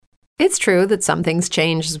It's true that some things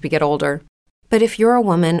change as we get older. But if you're a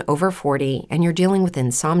woman over 40 and you're dealing with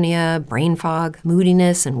insomnia, brain fog,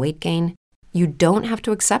 moodiness, and weight gain, you don't have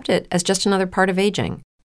to accept it as just another part of aging.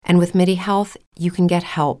 And with MIDI Health, you can get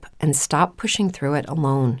help and stop pushing through it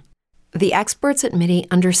alone. The experts at MIDI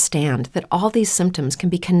understand that all these symptoms can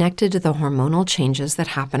be connected to the hormonal changes that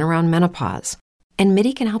happen around menopause, and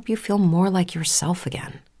MIDI can help you feel more like yourself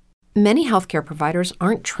again. Many healthcare providers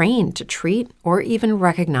aren't trained to treat or even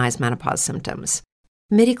recognize menopause symptoms.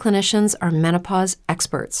 MIDI clinicians are menopause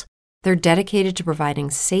experts. They're dedicated to providing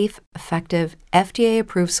safe, effective,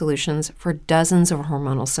 FDA-approved solutions for dozens of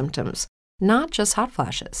hormonal symptoms, not just hot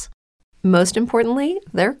flashes. Most importantly,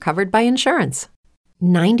 they're covered by insurance.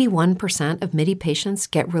 91% of MIDI patients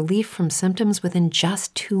get relief from symptoms within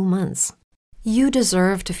just 2 months. You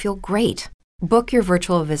deserve to feel great. Book your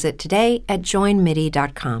virtual visit today at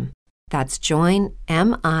joinmidi.com. That's joinmidi.com.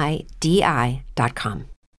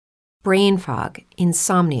 Brain fog,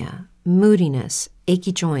 insomnia, moodiness,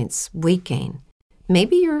 achy joints, weight gain.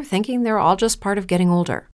 Maybe you're thinking they're all just part of getting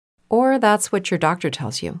older, or that's what your doctor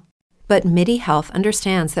tells you. But MIDI Health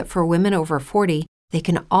understands that for women over 40, they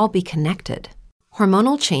can all be connected.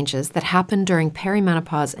 Hormonal changes that happen during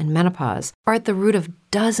perimenopause and menopause are at the root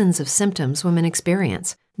of dozens of symptoms women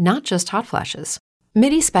experience, not just hot flashes.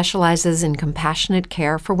 MIDI specializes in compassionate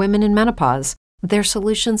care for women in menopause. Their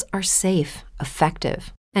solutions are safe,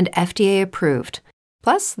 effective, and FDA approved.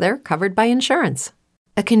 Plus, they're covered by insurance.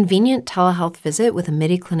 A convenient telehealth visit with a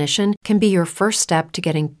MIDI clinician can be your first step to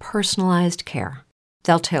getting personalized care.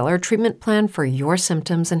 They'll tailor a treatment plan for your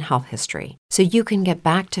symptoms and health history, so you can get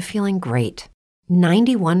back to feeling great.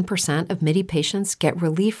 91% of MIDI patients get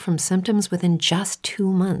relief from symptoms within just 2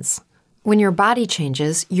 months. When your body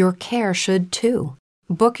changes, your care should too.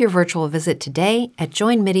 Book your virtual visit today at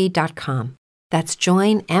joinmidi.com. That's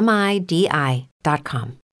joinmidi.com.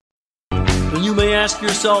 And you may ask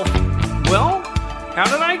yourself, well, how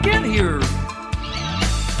did I get here?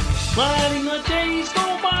 Letting the days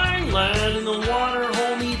go by, letting the water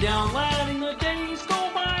hold me down, letting the days go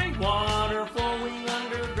by, water flowing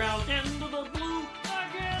underground into the blue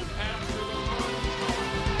again.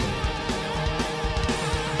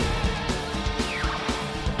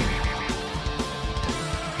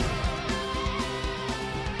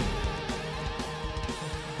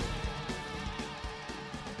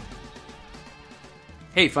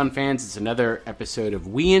 Hey, fun fans, it's another episode of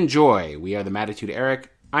We Enjoy. We are the Mattitude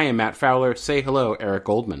Eric. I am Matt Fowler. Say hello, Eric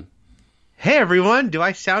Goldman. Hey, everyone. Do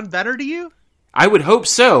I sound better to you? I would hope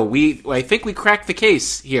so. I think we cracked the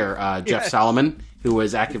case here, Jeff Yes. Solomon, who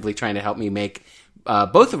was actively trying to help me make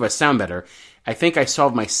both of us sound better. I think I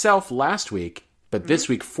solved myself last week, but this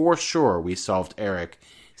week, for sure, we solved Eric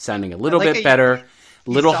sounding a little bit better.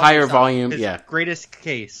 Little higher volume. His yeah. greatest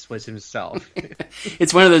case was himself.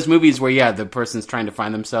 It's one of those movies where, the person's trying to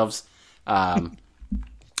find themselves. I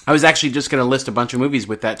was actually just going to list a bunch of movies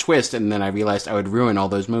with that twist, and then I realized I would ruin all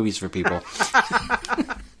those movies for people.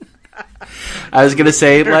 I was going to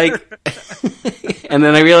say, and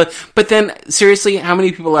then I realized, but then, seriously, how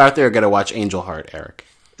many people out there are going to watch Angel Heart, Eric?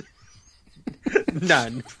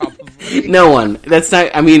 None, probably. No one. That's not,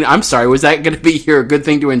 I'm sorry, was that going to be your good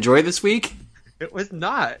thing to enjoy this week? It was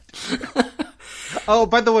not. Oh,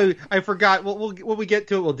 by the way, I forgot. When we get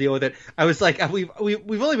to it, we'll deal with it. I was like, we've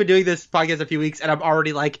only been doing this podcast a few weeks, and I'm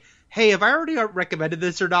already like, hey, have I already recommended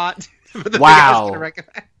this or not? Wow.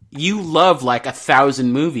 You love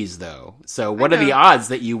 1,000 movies, though. So what are the odds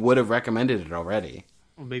that you would have recommended it already?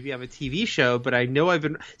 Well, maybe I have a TV show, but I know I've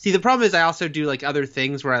been. See, the problem is I also do other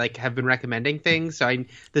things where I have been recommending things. So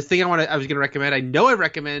this thing I was going to recommend, I know I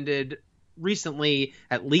recommended recently,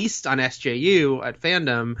 at least on SJU at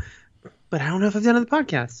Fandom, but I don't know if I've done it on the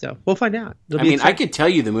podcast, so we'll find out. I could tell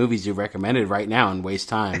you the movies you recommended right now and waste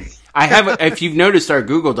time. I have, if you've noticed our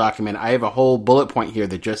Google document, I have a whole bullet point here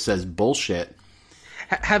that just says bullshit.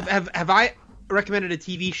 Have I recommended a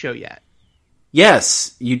TV show yet?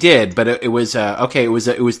 Yes, you did, but it was okay. It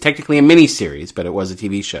was technically a miniseries, but it was a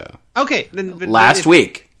TV show. Okay, then last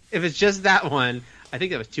week. If it's just that one, I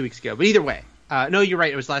think that was 2 weeks ago. But either way. No, you're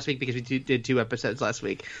right. It was last week because we did 2 episodes last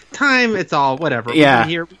week. Time, it's all whatever. Yeah.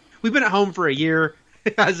 We've been at home for a year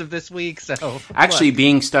as of this week. So actually,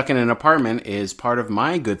 being stuck in an apartment is part of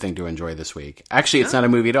my good thing to enjoy this week. Actually, it's not a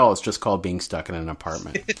movie at all. It's just called Being Stuck in an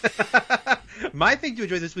Apartment. My thing to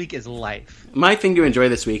enjoy this week is life. My thing to enjoy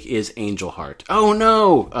this week is Angel Heart. Oh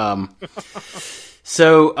no.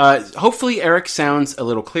 So hopefully Eric sounds a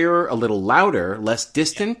little clearer, a little louder, less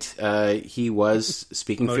distant. He was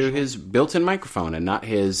speaking through his built-in microphone and not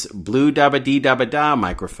his blue dabba-dee-dabba-da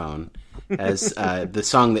microphone, as the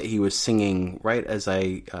song that he was singing right as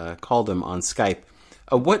I called him on Skype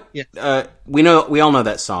What? Yeah. We all know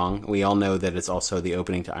that song. We all know that it's also the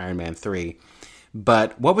opening to Iron Man 3.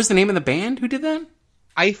 But what was the name of the band who did that?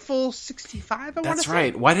 Eiffel 65. That's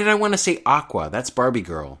right. Why did I want to say Aqua? That's Barbie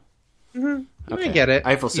Girl. Mm-hmm. Okay. I get it.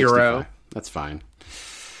 Eiffel 65. Euro. That's fine.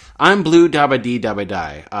 I'm Blue Dabba Dee Dabba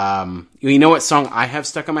Die. You know what song I have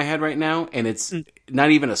stuck in my head right now? And it's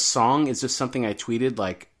not even a song. It's just something I tweeted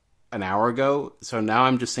like an hour ago. So now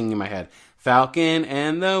I'm just singing in my head. Falcon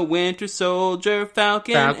and the Winter Soldier.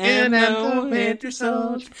 Falcon and the Winter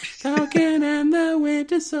Soldier. Falcon and the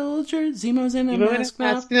Winter Soldier. Zemo's in a mask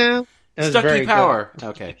now. Stucky Power. Good.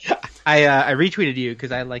 Okay. I retweeted you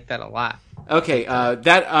because I like that a lot. Okay,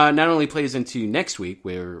 that not only plays into next week,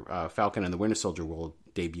 where Falcon and the Winter Soldier will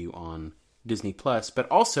debut on Disney+,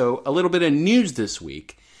 but also a little bit of news this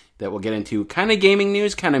week that we'll get into. Kind of gaming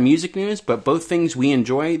news, kind of music news, but both things we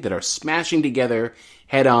enjoy that are smashing together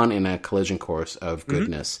head-on in a collision course of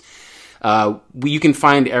goodness. You can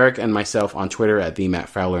find Eric and myself on Twitter at the Matt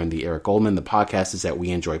Fowler and the Eric Goldman. The podcast is at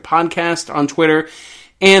We Enjoy Podcast on Twitter.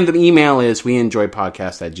 And the email is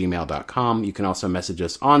weenjoypodcast@gmail.com. You can also message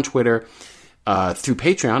us on Twitter through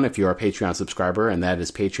Patreon if you're a Patreon subscriber, and that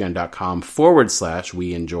is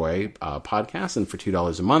patreon.com/weenjoypodcast. And for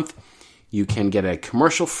 $2 a month, you can get a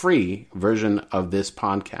commercial-free version of this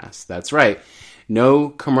podcast. That's right. No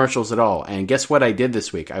commercials at all. And guess what I did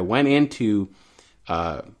this week? I went into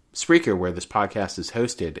Spreaker, where this podcast is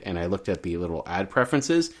hosted, and I looked at the little ad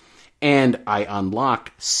preferences, and I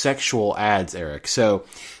unlocked sexual ads, Eric. So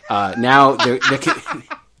now I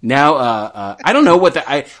don't know what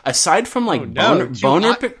aside from like boner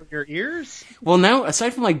from your ears. Well, now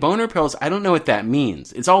aside from like boner pills, I don't know what that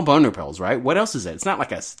means. It's all boner pills, right? What else is it? It's not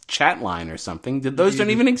like a chat line or something. Those don't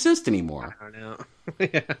even exist anymore. I don't know.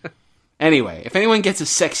 Yeah. Anyway, if anyone gets a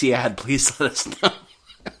sexy ad, please let us know.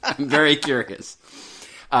 I'm very curious.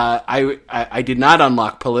 I did not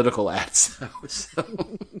unlock political ads, so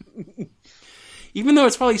even though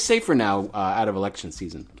it's probably safer now out of election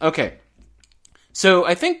season. Okay, so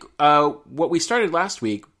I think what we started last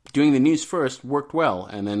week, doing the news first, worked well,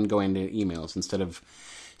 and then going to emails instead of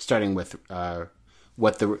starting with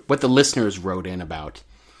what the listeners wrote in about.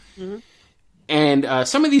 Mm-hmm. And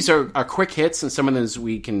some of these are quick hits, and some of those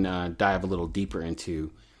we can dive a little deeper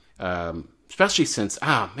into. Especially since,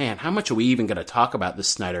 man, how much are we even going to talk about the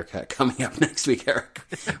Snyder Cut coming up next week, Eric?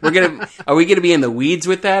 Are we going to be in the weeds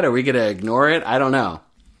with that? Are we going to ignore it? I don't know.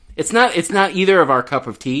 It's not either of our cup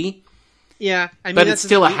of tea. Yeah, I mean, but it's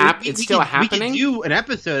still happening. We could do an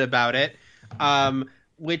episode about it,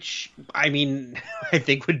 which I mean, I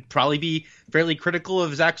think would probably be fairly critical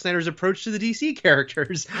of Zack Snyder's approach to the DC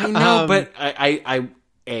characters. I know, but I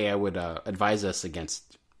would advise us against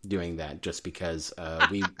doing that, just because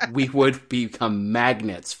we would become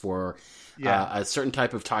magnets for a certain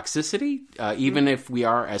type of toxicity, even if we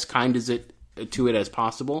are as kind to it as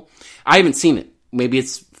possible. I haven't seen it. Maybe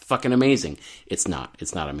it's fucking amazing. It's not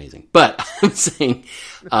amazing, but I'm saying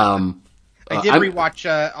I did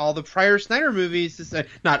rewatch all the prior Snyder movies.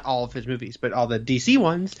 Not all of his movies, but all the DC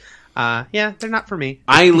ones. They're not for me.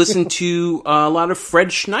 I listened to a lot of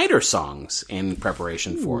Fred Schneider songs in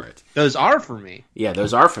preparation for it. Those are for me. Yeah,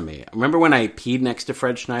 those are for me. Remember when I peed next to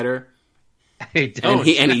Fred Schneider? I don't.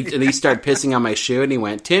 And he started pissing on my shoe, and he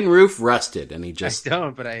went, "Tin roof rusted," and he just... I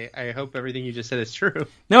don't, but I hope everything you just said is true.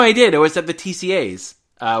 No, I did. It was at the TCAs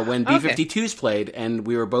when B-52s played, and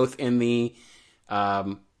we were both in the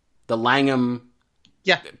Langham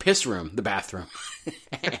piss room, the bathroom.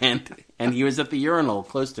 and he was at the urinal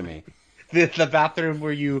close to me. The bathroom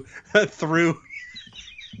where you threw...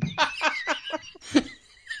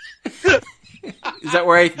 Is that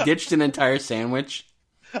where I ditched an entire sandwich?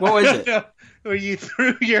 What was it? No. Where you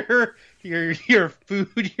threw your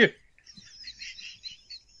food.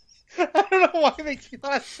 I don't know why it makes me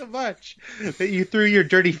laugh so much that you threw your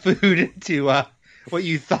dirty food into what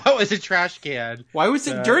you thought was a trash can. Why was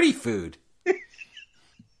it dirty food?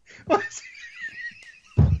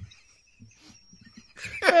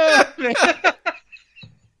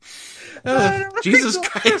 Jesus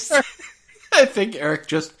Christ. I think Eric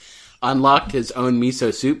just unlocked his own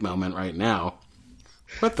miso soup moment right now.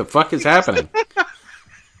 What the fuck is happening?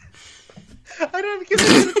 I don't get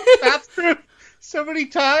in the bathroom so many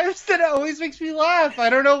times that it always makes me laugh. I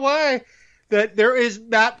don't know why. That there is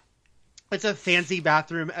that. It's a fancy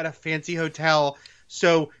bathroom at a fancy hotel,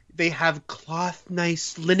 so they have cloth,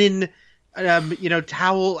 nice linen,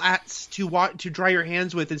 towelettes to dry your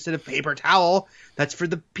hands with instead of paper towel. That's for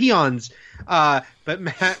the peons. But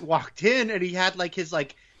Matt walked in and he had his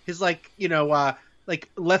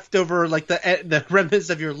leftover, the remnants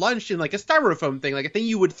of your lunch in a styrofoam thing, like a thing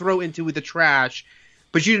you would throw into the trash.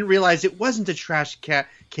 but you didn't realize it wasn't a trash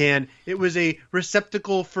can. It was a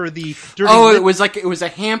receptacle for the dirty. Oh, it was a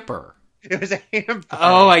hamper. It was a hamper.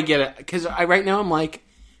 Oh, I get it. Because right now I'm like,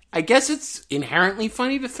 I guess it's inherently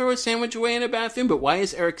funny to throw a sandwich away in a bathroom, but why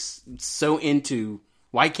is Eric so into...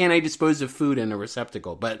 Why can't I dispose of food in a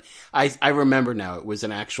receptacle? But I remember now, it was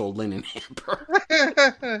an actual linen hamper.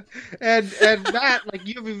 and Matt, like,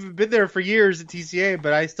 you've been there for years at TCA,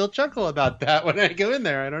 but I still chuckle about that when I go in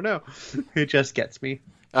there. I don't know. It just gets me.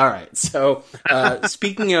 All right. So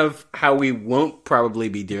speaking of how we won't probably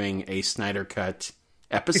be doing a Snyder Cut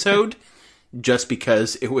episode, just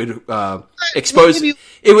because it would expose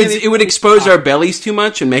it would expose our bellies too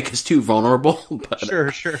much and make us too vulnerable. But,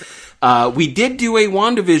 Sure. We did do a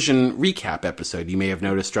WandaVision recap episode. You may have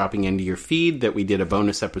noticed dropping into your feed that we did a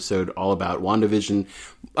bonus episode all about WandaVision,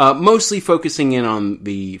 mostly focusing in on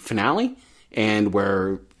the finale and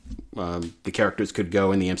where the characters could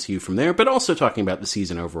go in the MCU from there, but also talking about the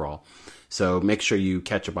season overall. So make sure you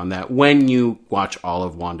catch up on that when you watch all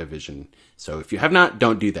of WandaVision. So if you have not,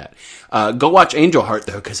 don't do that. Go watch Angel Heart,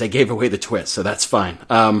 though, because I gave away the twist, so that's fine.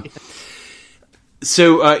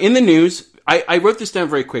 So in the news, I wrote this down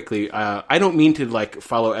very quickly. I don't mean to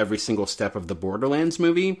follow every single step of the Borderlands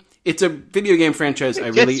movie. It's a video game franchise.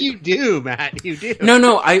 Yes, you do, Matt. You do.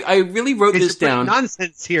 No. I really wrote this down.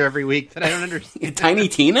 Nonsense here every week that I don't understand. Tiny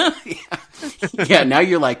Tina? Yeah. Now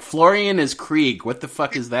you're like Florian is Krieg. What the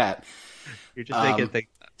fuck is that? You're just making things.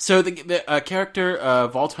 So the character,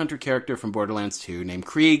 Vault Hunter character from Borderlands 2 named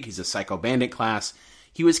Krieg, he's a Psycho Bandit class.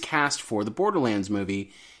 He was cast for the Borderlands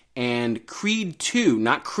movie, and Creed 2,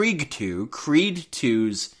 not Krieg 2, Creed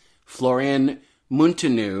 2's Florian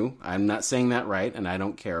Munteanu, I'm not saying that right, and I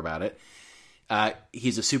don't care about it.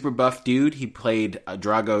 He's a super buff dude. He played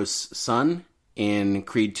Drago's son in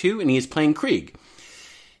Creed 2, and he is playing Krieg.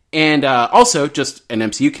 And also, just an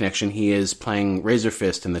MCU connection, he is playing Razor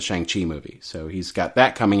Fist in the Shang-Chi movie. So he's got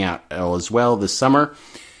that coming out as well this summer.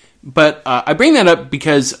 But I bring that up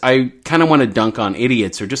because I kind of want to dunk on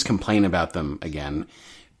idiots or just complain about them again.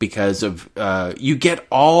 Because of you get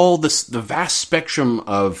all the vast spectrum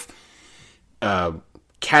of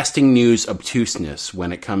casting news obtuseness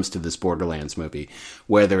when it comes to this Borderlands movie.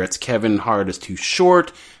 Whether it's Kevin Hart is too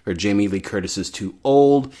short or Jamie Lee Curtis is too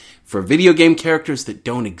old for video game characters that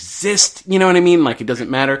don't exist. You know what I mean? Like, it doesn't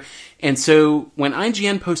matter. And so when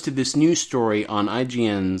IGN posted this news story on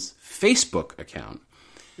IGN's Facebook account,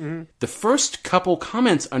 the first couple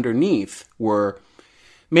comments underneath were,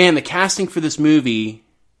 man, the casting for this movie,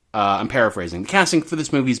 I'm paraphrasing, the casting for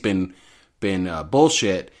this movie's been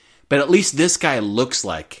bullshit, but at least this guy looks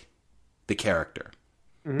like the character.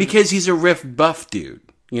 Because he's a riff buff dude,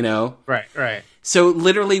 you know? Right. So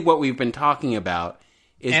literally what we've been talking about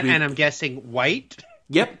is... And I'm guessing white?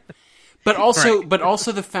 Yep. But also, Right. but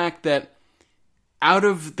also the fact that out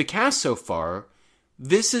of the cast so far,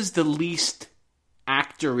 this is the least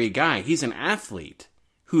actor-y guy. He's an athlete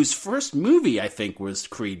whose first movie, I think, was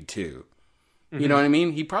Creed 2. You know what I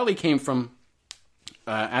mean? He probably came from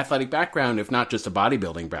athletic background, if not just a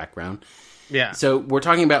bodybuilding background. Yeah. So we're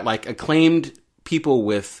talking about acclaimed people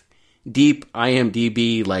with deep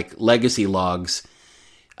IMDb legacy logs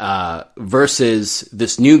versus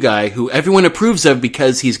this new guy who everyone approves of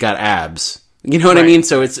because he's got abs. You know what I mean?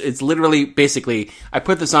 So it's literally, basically, I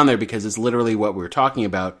put this on there because it's literally what we're talking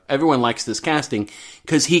about. Everyone likes this casting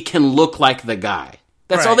because he can look like the guy.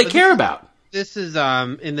 That's all they care about. This is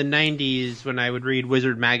in the 90s when I would read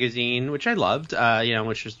Wizard magazine, which I loved,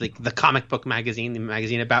 which was the comic book magazine, the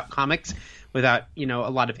magazine about comics, without, a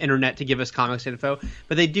lot of internet to give us comics info.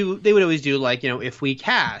 But they would always do if we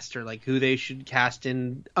cast or who they should cast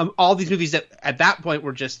in all these movies that at that point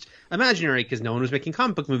were just imaginary because no one was making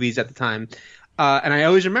comic book movies at the time. And I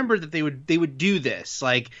always remember that they would do this.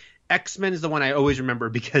 X-Men is the one I always remember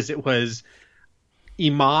because it was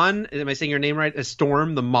Iman, am I saying your name right?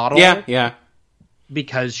 Storm, the model. Yeah.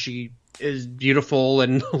 Because she is beautiful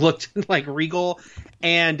and looked regal.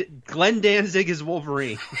 And Glenn Danzig is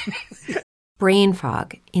Wolverine. Brain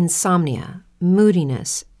fog, insomnia,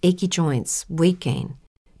 moodiness, achy joints, weight gain.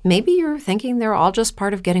 Maybe you're thinking they're all just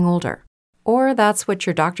part of getting older. Or that's what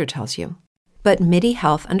your doctor tells you. But MIDI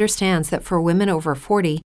Health understands that for women over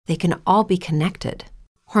 40, they can all be connected.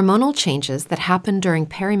 Hormonal changes that happen during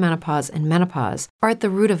perimenopause and menopause are at the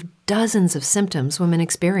root of dozens of symptoms women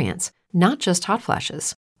experience, not just hot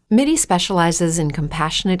flashes. MIDI specializes in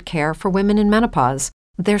compassionate care for women in menopause.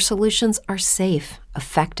 Their solutions are safe,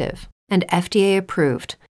 effective, and FDA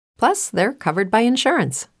approved. Plus, they're covered by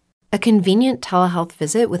insurance. A convenient telehealth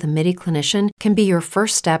visit with a MIDI clinician can be your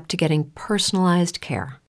first step to getting personalized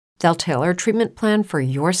care. They'll tailor a treatment plan for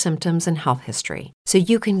your symptoms and health history so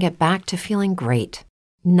you can get back to feeling great.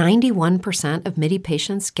 91% of MIDI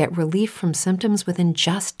patients get relief from symptoms within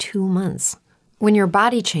just 2 months. When your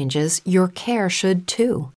body changes, your care should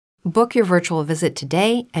too. Book your virtual visit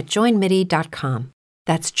today at joinmidi.com.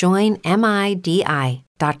 That's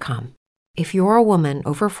joinmidi.com. If you're a woman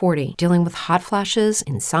over 40 dealing with hot flashes,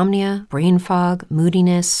 insomnia, brain fog,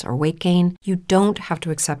 moodiness, or weight gain, you don't have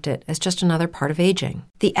to accept it as just another part of aging.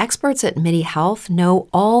 The experts at MIDI Health know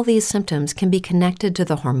all these symptoms can be connected to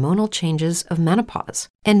the hormonal changes of menopause.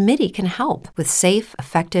 And MIDI can help with safe,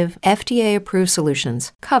 effective, FDA-approved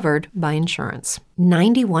solutions covered by insurance.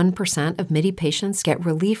 91% of MIDI patients get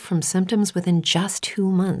relief from symptoms within just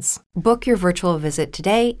 2 months. Book your virtual visit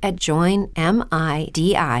today at joinmidi.com.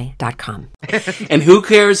 And who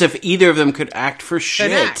cares if either of them could act for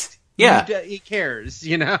shit? Act. Yeah. He cares,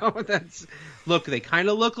 Look, they kind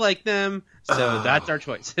of look like them, so that's our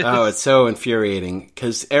choice. Oh, it's so infuriating.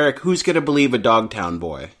 Because, Eric, who's going to believe a Dogtown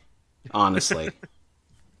boy? Honestly.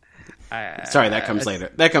 Sorry, that comes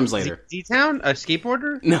later. That comes later. D-Town? A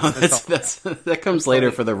skateboarder? No, that comes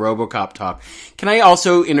later for the RoboCop talk. Can I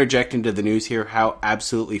also interject into the news here how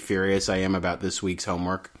absolutely furious I am about this week's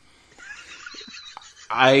homework?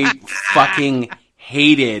 I fucking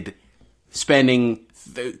hated spending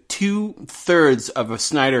 2/3 of a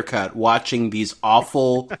Snyder Cut watching these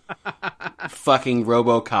awful fucking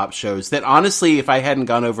RoboCop shows that honestly, if I hadn't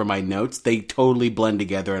gone over my notes, they totally blend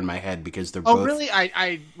together in my head because they're both... Oh, really?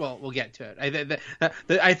 Well, we'll get to it.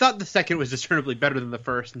 I thought the second was discernibly better than the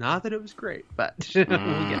first. Not that it was great, but we'll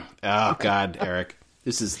get. Oh, God, Eric.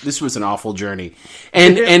 This was an awful journey.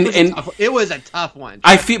 And it was a tough one.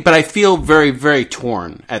 I feel very, very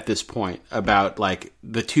torn at this point about like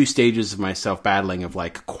the two stages of myself battling of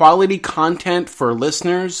like quality content for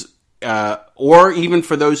listeners, or even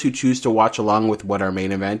for those who choose to watch along with what our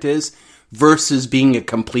main event is, versus being a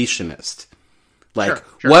completionist. Like,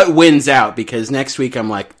 sure. What wins out? Because next week I'm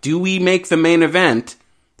like, do we make the main event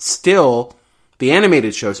still the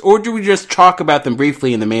animated shows, or do we just talk about them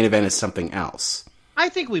briefly and the main event is something else? I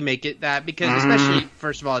think we make it that because, especially,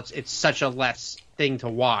 first of all, it's such a less thing to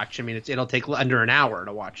watch. I mean, it'll take under an hour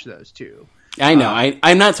to watch those two. I know.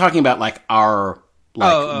 I'm not talking about like our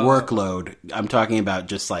workload. I'm talking about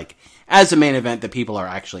just like as a main event that people are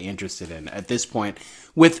actually interested in at this point.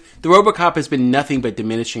 With the RoboCop has been nothing but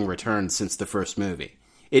diminishing returns since the first movie.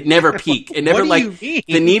 It never peaked. It never the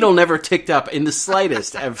needle never ticked up in the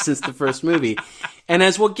slightest since the first movie. And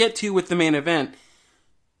as we'll get to with the main event,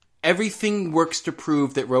 everything works to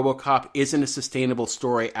prove that RoboCop isn't a sustainable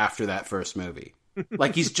story after that first movie.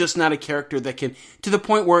 Like, he's just not a character that can... To the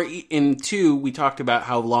point where in 2, we talked about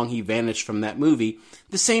how long he vanished from that movie.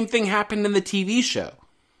 The same thing happened in the TV show.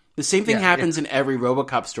 The same thing happens in every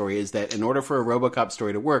RoboCop story, is that in order for a RoboCop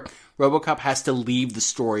story to work, RoboCop has to leave the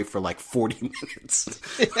story for like 40 minutes.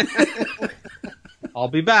 I'll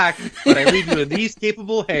be back, but I leave you in these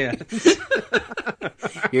capable hands.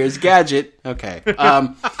 Here's Gadget. Okay.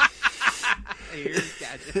 Here's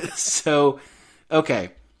Gadget. So,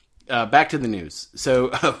 okay. Back to the news.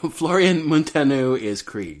 So, Florian Munteanu is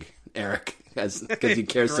Krieg, Eric, because he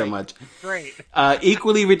cares so much. Great.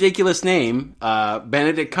 Equally ridiculous name,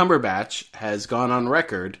 Benedict Cumberbatch has gone on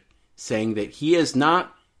record saying that he is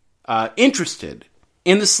not interested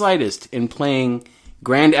in the slightest in playing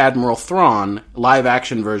Grand Admiral Thrawn,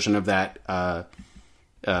 live-action version of that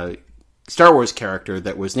Star Wars character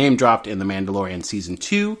that was name-dropped in The Mandalorian Season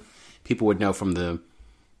 2. People would know from the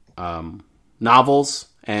novels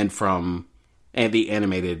and from the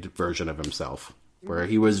animated version of himself, where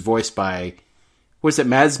he was voiced by, was it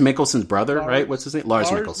Mads Mikkelsen's brother, right? What's his name? Lars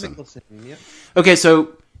Mikkelsen. Yeah. Okay,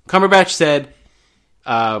 so Cumberbatch said,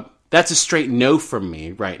 that's a straight no from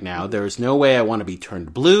me right now. There is no way I want to be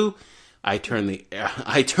turned blue. I turned the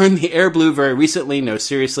air blue very recently. No,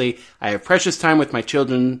 seriously, I have precious time with my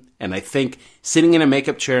children, and I think sitting in a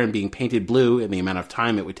makeup chair and being painted blue and the amount of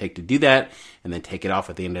time it would take to do that and then take it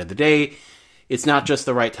off at the end of the day, it's not just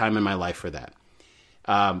the right time in my life for that.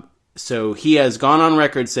 So he has gone on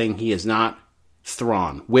record saying he is not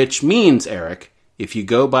Thrawn, which means, Eric, if you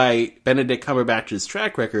go by Benedict Cumberbatch's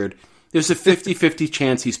track record, there's a 50-50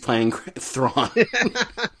 chance he's playing Thrawn.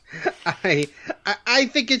 I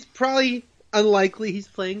think it's probably unlikely he's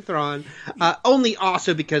playing Thrawn. Only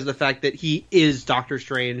also because of the fact that he is Doctor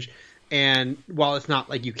Strange. And while it's not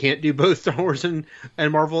like you can't do both Star Wars and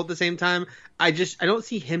Marvel at the same time, I don't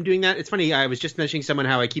see him doing that. It's funny, I was just mentioning someone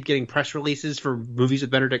how I keep getting press releases for movies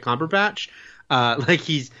with Benedict Cumberbatch.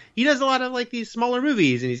 He does a lot of like these smaller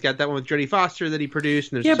movies, and he's got that one with Jodie Foster that he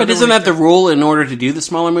produced. And but isn't that the rule? In order to do the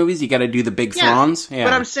smaller movies, you got to do the big Thrawns. Yeah.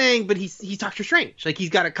 But I'm saying, he's Doctor Strange. Like, he's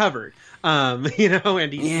got it covered. And he's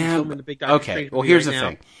filming the big Doctor Strange. Okay, well, here's the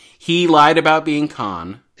thing. He lied about being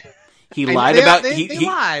Khan. He lied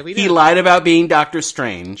They lied about being Doctor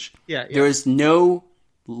Strange. Yeah. There is no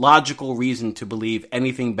logical reason to believe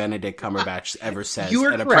anything Benedict Cumberbatch ever says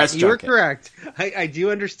at a press junket. You are correct. I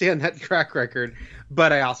do understand that track record,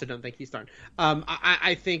 but I also don't think he's Thrawn.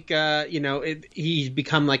 I think he's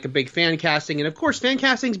become like a big fan casting, and of course fan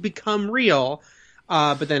castings become real.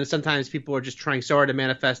 But then sometimes people are just trying so hard to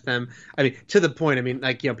manifest them. I mean, to the point. I mean,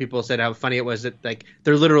 like, people said how funny it was that like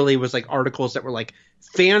there literally was like articles that were like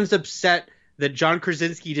fans upset that John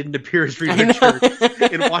Krasinski didn't appear as Reed Richards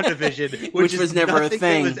in WandaVision, which was never a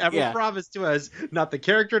thing. That was ever promised to us. Not the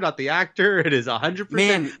character, not the actor. It is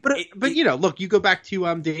 100%. But look, you go back to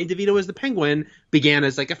Danny DeVito as the Penguin began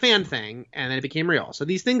as like a fan thing, and then it became real. So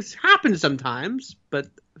these things happen sometimes, but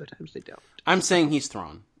other times they don't. I'm saying he's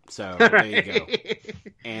Thrawn. So there you go.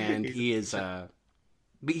 And he is, but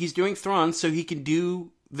he's doing Thrawn so he can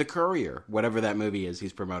do The Courier, whatever that movie is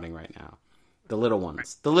he's promoting right now. The little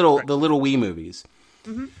ones, the little wee movies.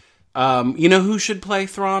 Mm-hmm. You know who should play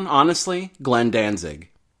Thrawn? Honestly, Glenn Danzig.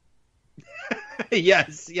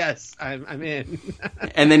 Yes, I'm in.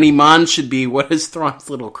 And then Iman should be, what is Thrawn's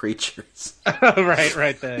little creatures?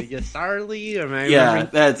 right, the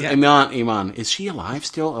Yasarli. That's Iman. Is she alive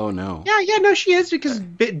still? Oh no. Yeah, no, she is, because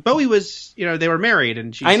Bowie was, they were married,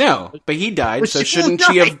 and I know, but he died, so shouldn't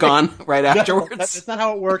she have gone right afterwards? That's not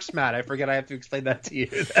how it works, Matt. I forget I have to explain that to you.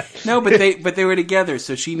 No, but they were together,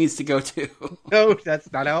 so she needs to go too. No,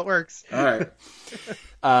 that's not how it works. All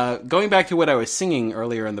right. Going back to what I was singing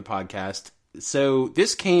earlier in the podcast. So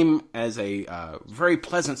this came as a very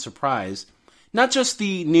pleasant surprise. Not just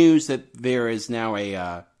the news that there is now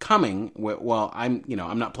a coming. Well, I'm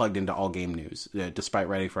not plugged into all game news, despite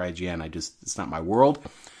writing for IGN. It's not my world.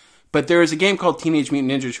 But there is a game called Teenage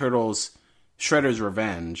Mutant Ninja Turtles: Shredder's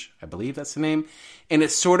Revenge. I believe that's the name, and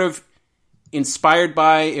it's sort of inspired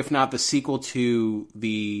by, if not the sequel to,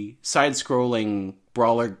 the side-scrolling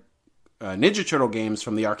brawler Ninja Turtle games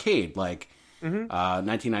from the arcade, like.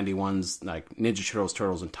 1991's like Ninja Turtles: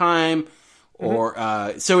 Turtles in Time, or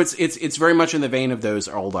so it's very much in the vein of those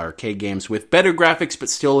old arcade games with better graphics, but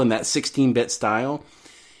still in that 16-bit style.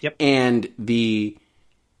 Yep. And the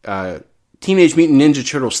Teenage Mutant Ninja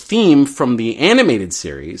Turtles theme from the animated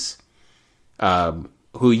series,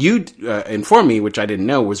 who you informed me, which I didn't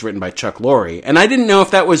know, was written by Chuck Lorre, and I didn't know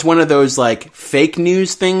if that was one of those like fake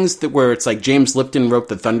news things where it's like James Lipton wrote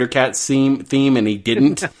the Thundercats theme and he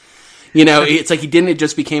didn't. It's like he didn't. It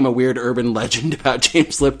just became a weird urban legend about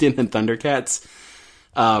James Lipton and Thundercats.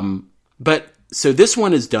 But so this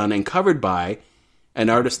one is done and covered by an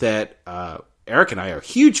artist that Eric and I are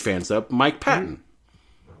huge fans of, Mike Patton.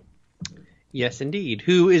 Yes, indeed.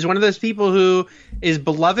 Who is one of those people who is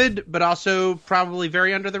beloved, but also probably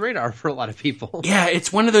very under the radar for a lot of people. Yeah,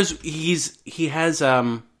 it's one of those. He has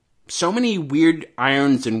so many weird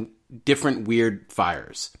irons and different weird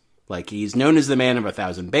fires. Like, he's known as the man of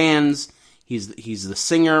 1,000 bands. He's the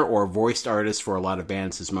singer or voiced artist for a lot of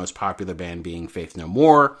bands, his most popular band being Faith No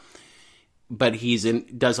More. But he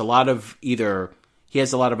has a lot of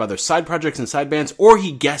other side projects and side bands, or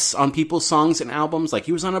he guests on people's songs and albums. Like,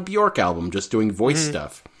 he was on a Bjork album just doing voice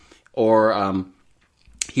stuff. Or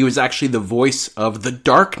he was actually the voice of the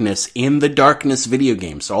Darkness in the Darkness video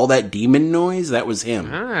game. So all that demon noise, that was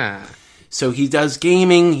him. So he does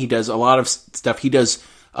gaming. He does a lot of stuff. He does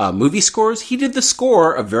movie scores. He did the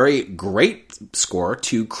score, a very great score,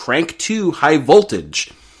 to Crank 2 High Voltage.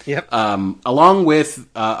 Yep. Along with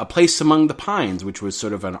A Place Among the Pines, which was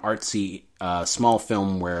sort of an artsy small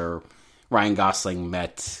film where Ryan Gosling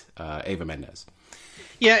met Eva Mendes.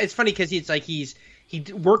 Yeah, it's funny because he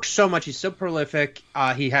works so much. He's so prolific.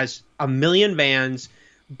 He has a million bands,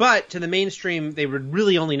 but to the mainstream, they would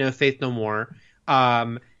really only know Faith No More.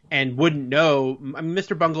 And wouldn't know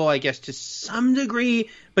Mr. Bungle, I guess, to some degree.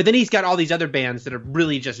 But then he's got all these other bands that are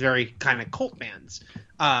really just very kind of cult bands.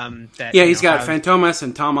 He's got Fantomas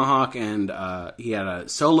and Tomahawk, and he had a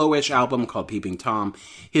solo-ish album called Peeping Tom.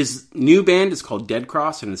 His new band is called Dead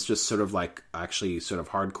Cross, and it's just sort of like actually sort of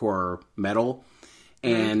hardcore metal.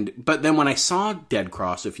 But then when I saw Dead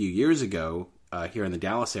Cross a few years ago here in the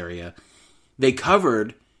Dallas area, they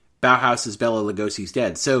covered Bauhaus's Bela Lugosi's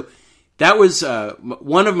Dead. So that was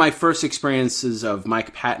one of my first experiences of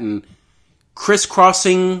Mike Patton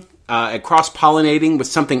crisscrossing, cross-pollinating with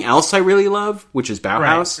something else I really love, which is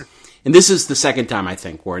Bauhaus. Right. And this is the second time, I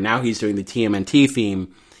think, where now he's doing the TMNT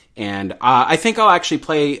theme. And I think I'll actually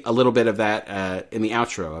play a little bit of that in the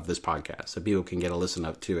outro of this podcast, so people can get a listen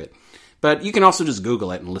up to it. But you can also just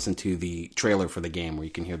Google it and listen to the trailer for the game where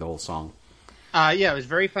you can hear the whole song. It was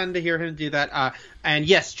very fun to hear him do that. And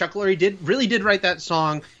yes, Chuck Lorre really did write that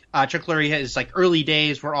song. Chuck Lorre has like early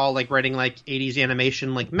days were all like writing like 80s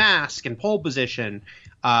animation like Mask and Pole Position.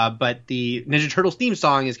 But the Ninja Turtles theme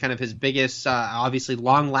song is kind of his biggest, obviously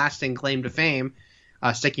long-lasting claim to fame,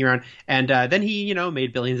 sticking around. And then he,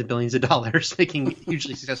 made billions and billions of dollars making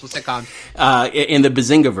hugely successful sitcoms. In the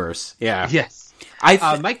Bazingaverse, yeah. Yes.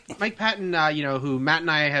 Mike Patton, who Matt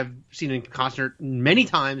and I have seen in concert many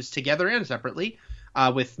times together and separately,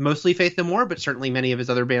 with mostly Faith No More, but certainly many of his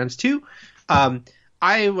other bands too. One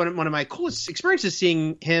of my coolest experiences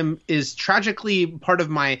seeing him is tragically part of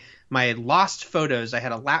my lost photos. I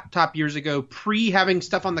had a laptop years ago, having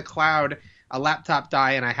stuff on the cloud, a laptop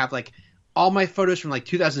die, and I have like all my photos from like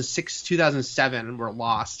 2006, 2007 were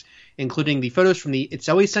lost, including the photos from the It's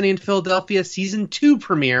Always Sunny in Philadelphia season 2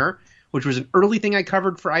 premiere, which was an early thing I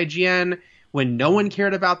covered for IGN when no one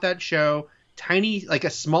cared about that show. Tiny, like a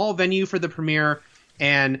small venue for the premiere.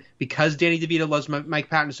 And because Danny DeVito loves Mike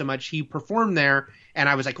Patton so much, he performed there. And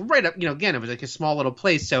I was like right up, again, it was like a small little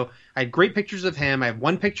place. So I had great pictures of him. I have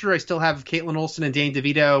one picture I still have of Caitlin Olsen and Danny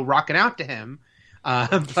DeVito rocking out to him.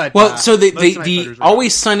 So the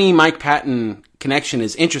Always Sunny Mike Patton connection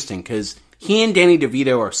is interesting because he and Danny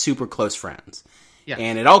DeVito are super close friends. Yeah.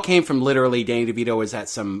 And it all came from literally Danny DeVito was at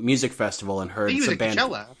some music festival and heard some band.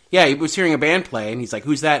 Coachella. Yeah, he was hearing a band play and he's like,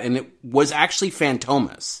 "Who's that?" And it was actually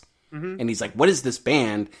Fantomas. Mm-hmm. And he's like, "What is this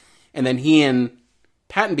band?" And then he and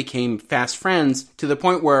Patton became fast friends to the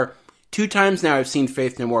point where 2 times now I've seen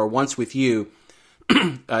Faith No More, once with you.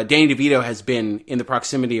 Danny DeVito has been in the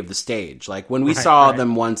proximity of the stage. Like when we saw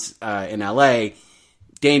them once in LA,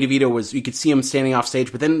 Danny DeVito you could see him standing off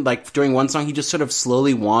stage, but then like during one song, he just sort of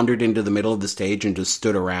slowly wandered into the middle of the stage and just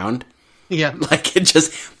stood around. Yeah.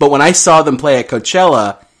 But when I saw them play at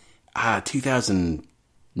Coachella,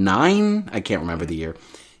 2009, I can't remember the year,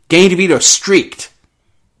 Danny DeVito streaked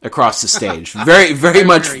across the stage. Very, very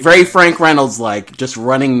much, very Frank Reynolds like, just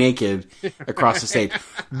running naked across the stage.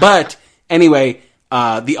 But anyway,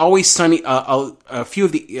 the Always Sunny, a few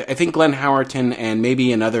of I think Glenn Howerton and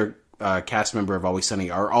maybe another cast member of Always Sunny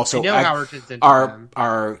are also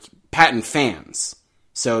are Patton fans.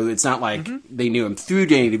 So it's not like they knew him through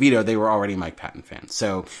Danny DeVito; they were already Mike Patton fans.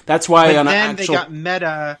 So that's why. They got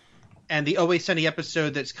meta, and the Always Sunny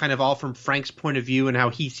episode that's kind of all from Frank's point of view and how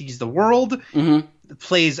he sees the world.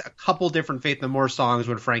 Plays a couple different Faith No More songs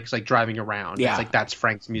when Frank's like driving around. Yeah. It's like that's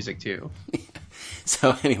Frank's music too.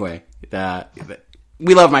 So anyway,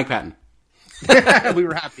 we love Mike Patton. We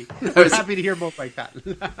were happy. We're happy to hear both Mike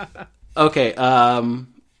Patton. Okay,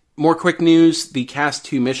 more quick news. The cast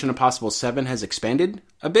to Mission Impossible 7 has expanded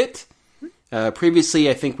a bit. Previously,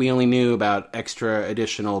 I think we only knew about extra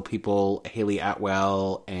additional people, Haley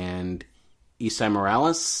Atwell and Isai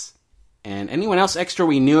Morales. And anyone else extra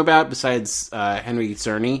we knew about besides Henry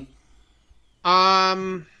Czerny?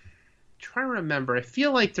 Trying to remember. I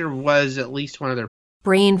feel like there was at least one other.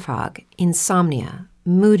 Brain fog, insomnia,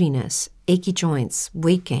 moodiness, achy joints,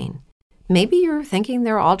 weight gain. Maybe you're thinking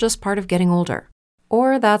they're all just part of getting older.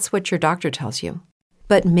 Or that's what your doctor tells you.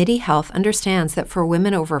 But MIDI Health understands that for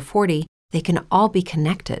women over 40, they can all be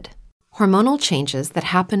connected. Hormonal changes that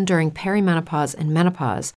happen during perimenopause and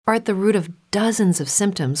menopause are at the root of dozens of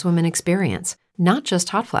symptoms women experience, not just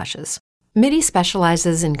hot flashes. MIDI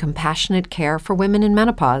specializes in compassionate care for women in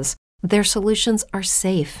menopause. Their solutions are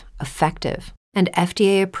safe, effective, and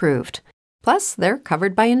FDA approved. Plus, they're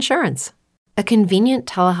covered by insurance. A convenient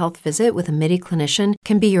telehealth visit with a MIDI clinician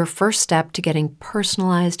can be your first step to getting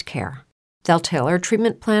personalized care. They'll tailor a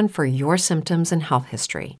treatment plan for your symptoms and health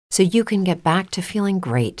history, so you can get back to feeling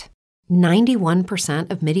great.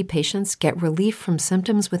 91% of MIDI patients get relief from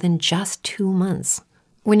symptoms within just 2 months.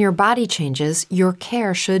 When your body changes, your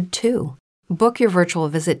care should too. Book your virtual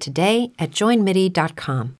visit today at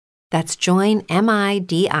joinmidi.com. That's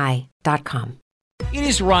joinmidi.com. It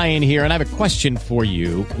is Ryan here, and I have a question for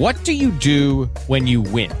you. What do you do when you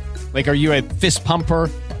win? Like, are you a fist pumper,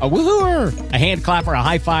 a woo-hooer, a hand clapper, a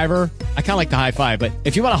high-fiver? I kind of like the high-five, but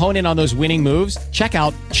if you want to hone in on those winning moves, check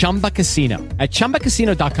out Chumba Casino. At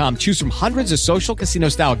ChumbaCasino.com, choose from hundreds of social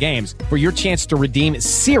casino-style games for your chance to redeem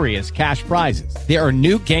serious cash prizes. There are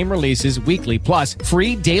new game releases weekly, plus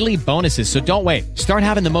free daily bonuses, so don't wait. Start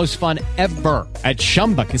having the most fun ever at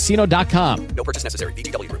ChumbaCasino.com. No purchase necessary.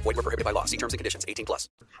 VGW Group. Void where prohibited by law. See terms and conditions. 18+.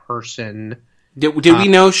 Person. Did we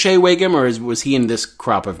know Shea Wiggum, or was he in this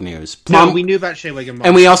crop of news? No, we knew about Shea Wiggum.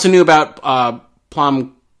 And we also knew about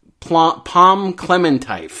Palm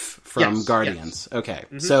Clementif from Guardians. Yes. Okay,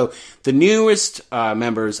 so the newest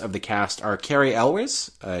members of the cast are Carrie Elwes,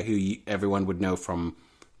 who everyone would know from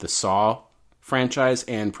the Saw franchise,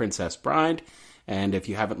 and Princess Bride. And if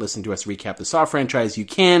you haven't listened to us recap the Saw franchise, you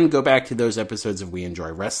can go back to those episodes of We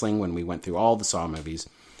Enjoy Wrestling when we went through all the Saw movies.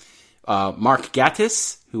 Mark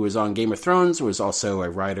Gatiss, who was on Game of Thrones, was also a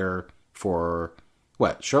writer for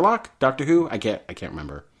Sherlock, Doctor Who. I can't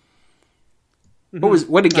remember.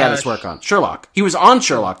 What did Gatiss work on? Sherlock. He was on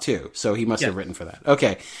Sherlock too, so he must have written for that.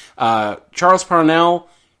 Okay. Charles Parnell,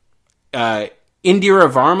 Indira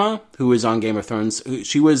Varma, who was on Game of Thrones.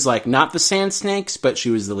 She was like not the Sand Snakes, but she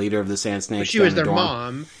was the leader of the Sand Snakes. She was their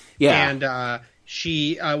mom. Yeah. And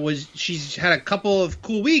she's had a couple of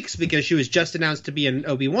cool weeks because she was just announced to be in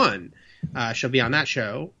Obi-Wan. She'll be on that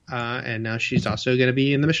show, and now she's also going to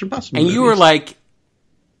be in the Mission Impossible And movies. you were like,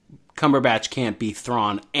 Cumberbatch can't be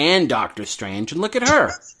Thrawn and Doctor Strange, and look at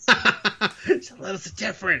her. It's a little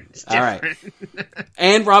different. It's All right.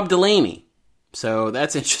 And Rob Delaney. So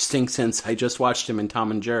that's interesting since I just watched him in Tom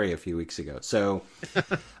and Jerry a few weeks ago. So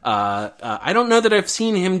I don't know that I've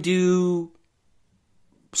seen him do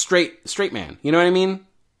straight man. You know what I mean?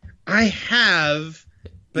 I have.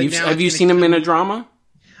 But Have you seen him in a drama?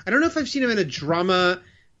 I don't know if I've seen him in a drama,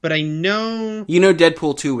 but I know... You know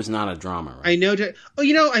Deadpool 2 was not a drama, right? I know...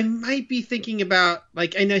 I might be thinking about...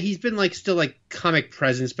 Like, I know he's been, like, still, like, comic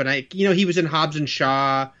presence, but he was in Hobbs and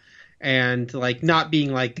Shaw, and, like, not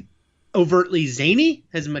being, like, overtly zany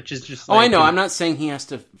as much as just... I know. I'm not saying he has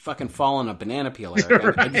to fucking fall on a banana peel,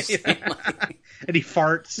 Eric. I'm just saying, like, and he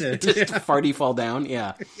farts. just farty fall down,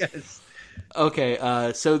 yeah. Yes.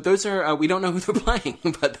 Okay, so those are... we don't know who they're playing,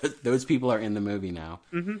 but those people are in the movie now.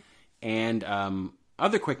 Mm-hmm. And...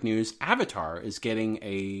 other quick news, Avatar is getting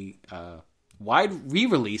a wide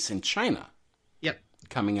re-release in China. Yep.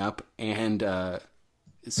 Coming up. And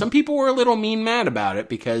some people were a little mad about it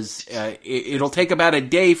because it'll take about a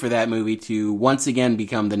day for that movie to once again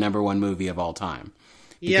become the #1 movie of all time.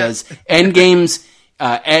 Because Endgame's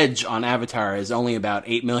edge on Avatar is only about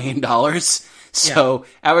 $8 million. So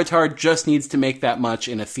Avatar just needs to make that much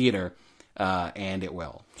in a theater, and it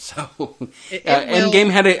will. So Endgame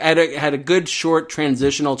had a good short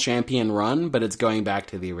transitional champion run, but it's going back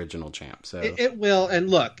to the original champ. So it will. And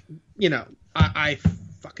look, I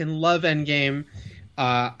fucking love Endgame,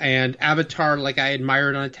 and Avatar. Like, I admire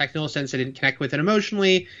it on a technical sense. I didn't connect with it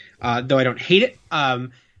emotionally, though I don't hate it.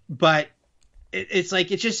 But it's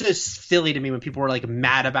like, it's just so silly to me when people are like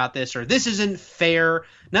mad about this or this isn't fair.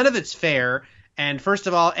 None of it's fair. And first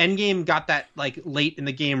of all, Endgame got that like late in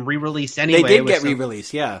the game re-released anyway. They did get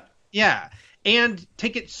re-released, yeah. Yeah. And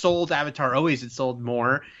tickets sold. Avatar always had sold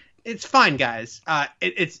more. It's fine, guys.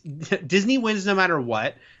 It's Disney wins no matter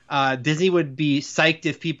what. Disney would be psyched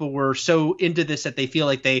if people were so into this that they feel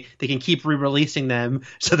like they can keep re-releasing them,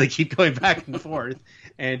 so they keep going back and forth,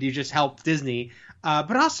 and you just help Disney.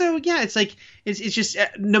 But also, yeah, it's like it's just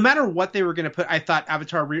no matter what they were going to put. I thought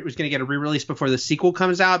Avatar was going to get a re-release before the sequel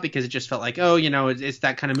comes out because it just felt like, it's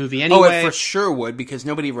that kind of movie anyway. Oh, it for sure would, because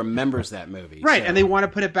nobody remembers that movie, right? So. And they want to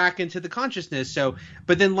put it back into the consciousness. So,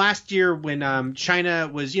 but then last year when China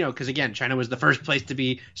was, because again, China was the first place to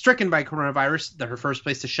be stricken by coronavirus, her first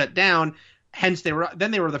place to shut down. Hence, they were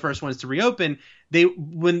the first ones to reopen.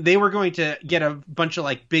 When they were going to get a bunch of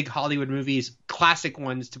like big Hollywood movies, classic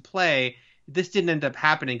ones to play. This didn't end up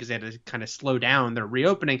happening because they had to kind of slow down their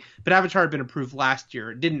reopening. But Avatar had been approved last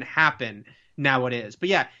year. It didn't happen. Now it is. But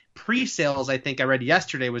yeah, pre-sales, I think I read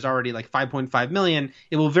yesterday, was already like 5.5 million.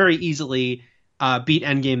 It will very easily beat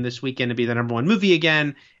Endgame this weekend to be the #1 movie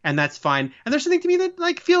again. And that's fine. And there's something to me that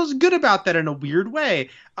like feels good about that in a weird way.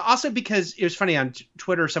 Also because it was funny on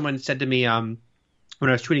Twitter, someone said to me when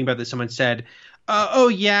I was tweeting about this, someone said,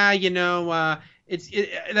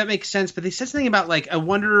 that makes sense, but they said something about like, I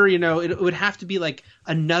wonder, it would have to be like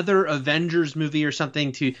another Avengers movie or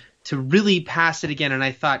something to really pass it again. And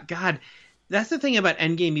I thought, God, that's the thing about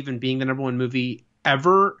Endgame even being the #1 movie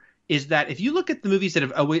ever, is that if you look at the movies that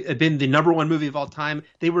have always been the #1 movie of all time,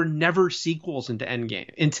 they were never sequels until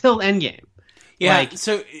Endgame. Yeah, like,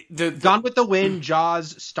 so the Gone with the Wind,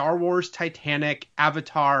 Jaws, Star Wars, Titanic,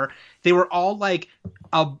 Avatar, they were all like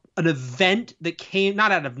an event that came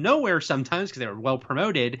not out of nowhere sometimes because they were well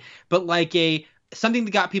promoted, but like something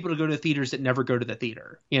that got people to go to the theaters that never go to the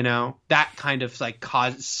theater, that kind of like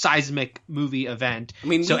seismic movie event. I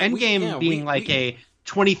mean, so Endgame being a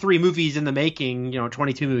 23 movies in the making,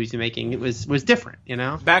 22 movies in the making, it was different,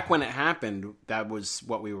 Back when it happened, that was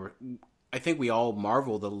what I think we all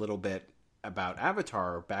marveled a little bit about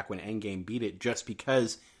Avatar back when Endgame beat it, just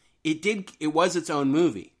because it was its own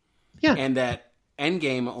movie. Yeah. And that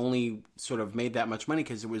Endgame only sort of made that much money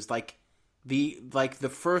because it was like the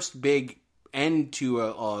first big end to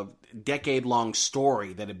a decade-long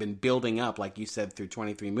story that had been building up, like you said, through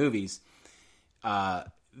 23 movies,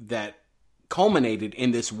 that culminated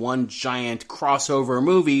in this one giant crossover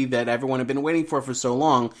movie that everyone had been waiting for so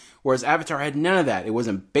long, whereas Avatar had none of that. It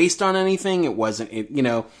wasn't based on anything. It wasn't, it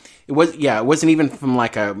wasn't even from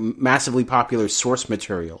like a massively popular source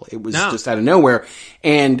material. It was just out of nowhere.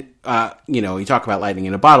 And, you talk about lightning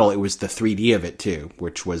in a bottle. It was the 3D of it too,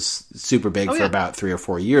 which was super big for about 3 or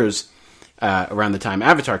 4 years, around the time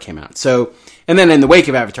Avatar came out. So, and then in the wake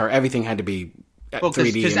of Avatar, everything had to be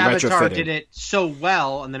 3D because and Avatar retrofitted. did it so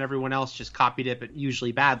well, and then everyone else just copied it, but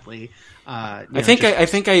usually badly. I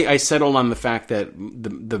think I settled on the fact that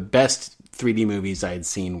the best 3D movies I had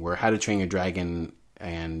seen were How to Train Your Dragon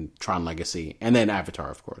and Tron Legacy, and then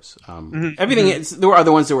Avatar, of course. Everything there were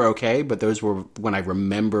other ones that were okay, but those were when I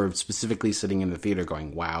remember specifically sitting in the theater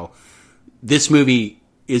going, "Wow, this movie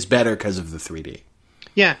is better because of the 3D."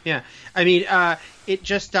 Yeah. I mean, it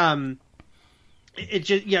just. It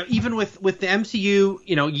just, even with the MCU,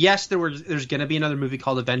 yes, there's going to be another movie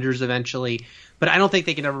called Avengers eventually, but I don't think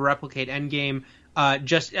they can ever replicate Endgame.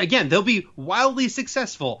 Just again, they'll be wildly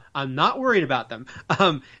successful. I'm not worried about them.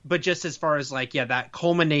 But just as far as that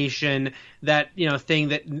culmination, that thing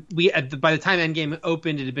that by the time Endgame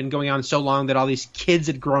opened, it had been going on so long that all these kids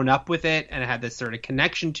had grown up with it and had this sort of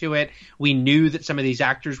connection to it. We knew that some of these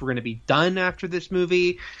actors were going to be done after this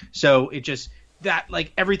movie, so it just. That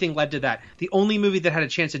everything led to that. The only movie that had a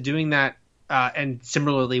chance of doing that, and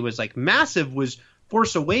similarly was massive, was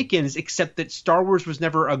Force Awakens. Except that Star Wars was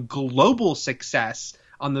never a global success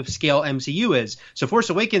on the scale MCU is. So Force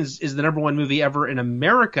Awakens is the number one movie ever in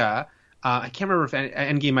America. I can't remember if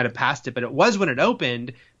Endgame might have passed it, but it was when it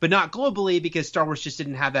opened, but not globally because Star Wars just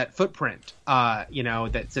didn't have that footprint,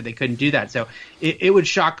 that so they couldn't do that. So it would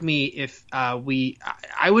shock me if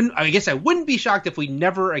I guess I wouldn't be shocked if we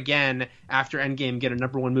never again after Endgame get a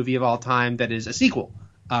number one movie of all time that is a sequel.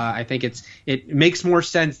 I think it makes more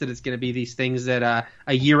sense that it's going to be these things that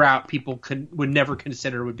a year out people would never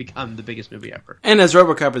consider would become the biggest movie ever. And as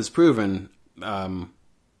RoboCop has proven,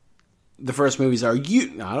 the first movies are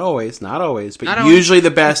not always, but usually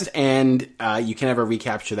the best, and you can never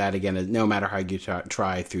recapture that again, no matter how you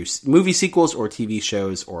try through movie sequels or TV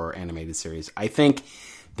shows or animated series. I think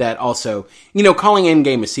that also, calling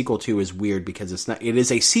Endgame a sequel to is weird because it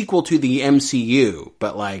is a sequel to the MCU,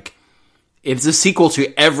 but it's a sequel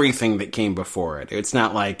to everything that came before it. It's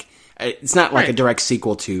not like a direct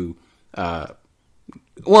sequel to.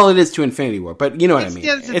 Well, it is to Infinity War, but you know what I mean.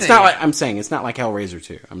 It's not like I'm saying it's not like Hellraiser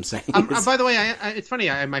 2. I'm saying. By the way, it's funny.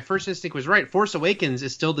 My first instinct was right. Force Awakens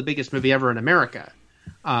is still the biggest movie ever in America,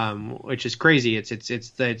 which is crazy.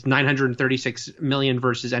 It's 936 million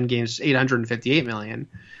versus Endgame's 858 million.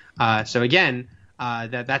 So again,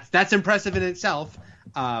 that's impressive in itself.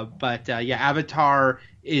 But Avatar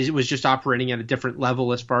was just operating at a different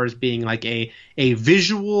level as far as being a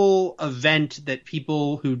visual event that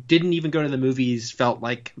people who didn't even go to the movies felt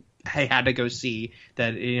like they had to go see,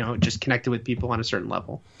 that just connected with people on a certain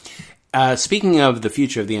level. Speaking of the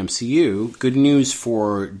future of the MCU, good news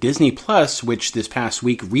for Disney Plus, which this past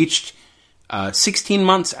week reached 16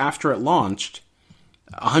 months after it launched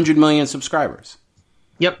 100 million subscribers.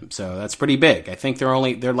 Yep. So that's pretty big. I think they're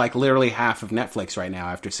literally half of Netflix right now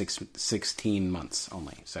after 16 months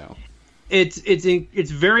only. So it's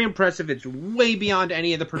very impressive. It's way beyond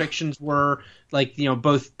any of the predictions were.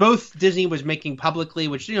 Both Disney was making publicly,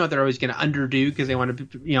 which they're always going to underdo because they want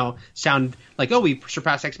to sound like, oh, we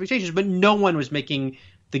surpassed expectations, but no one was making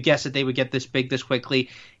the guess that they would get this big this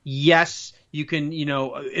quickly. Yes, you can.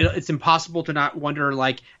 It's impossible to not wonder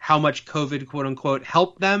how much COVID quote unquote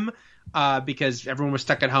helped them. Because everyone was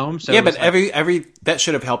stuck at home. So yeah, but every that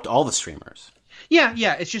should have helped all the streamers. Yeah.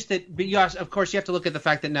 It's just that, but yes, of course, you have to look at the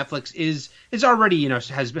fact that Netflix is already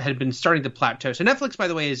had been starting to plateau. So Netflix, by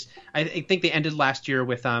the way, is I think they ended last year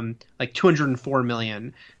with 204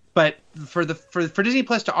 million. But for Disney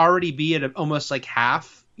Plus to already be at almost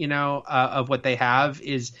half, of what they have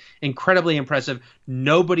is incredibly impressive.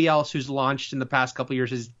 Nobody else who's launched in the past couple of years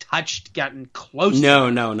has gotten close. No,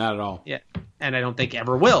 not at all. Yeah. And I don't think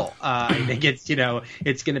ever will. I think it's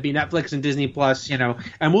it's going to be Netflix and Disney Plus,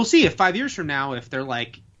 and we'll see if 5 years from now if they're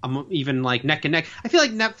even neck and neck. I feel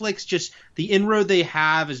like Netflix, just the inroad they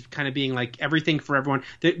have is kind of being everything for everyone,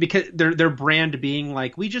 because their brand being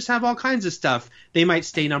we just have all kinds of stuff. They might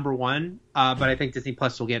stay number one, but I think Disney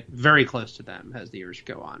Plus will get very close to them as the years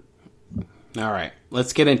go on. All right,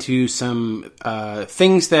 let's get into some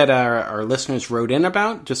things that our listeners wrote in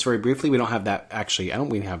about. Just very briefly, we don't have that. Actually, I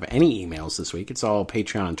don't even have any emails this week. It's all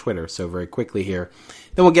Patreon and Twitter. So very quickly here,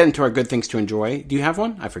 then we'll get into our good things to enjoy. Do you have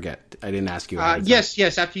one? I forget. I didn't ask you.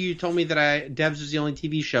 Yes. After you told me that Devs was the only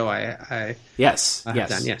TV show I yes. have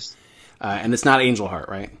done. Yes. And it's not Angel Heart,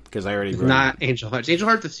 right? Because I already wrote Not Angel Heart. It's Angel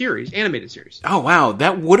Heart the series, animated series. Oh, wow.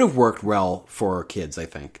 That would have worked well for kids, I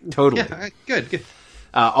think. Totally. Yeah, good.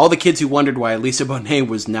 All the kids who wondered why Lisa Bonet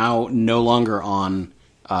was now no longer on...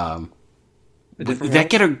 that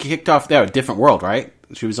get her kicked off there. A Different World, right?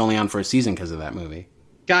 She was only on for a season because of that movie.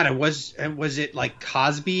 God, was it like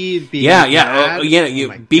Cosby being Yeah.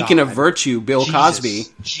 Beacon God. of Virtue, Bill Cosby.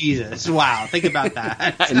 Jesus. Wow. Think about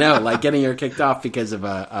that. I know, like getting her kicked off because of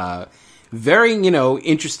a very,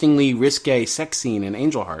 interestingly risque sex scene in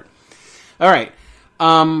Angel Heart. All right.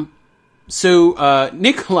 So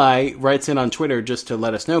Nikolai writes in on Twitter just to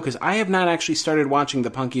let us know, because I have not actually started watching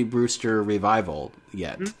the Punky Brewster revival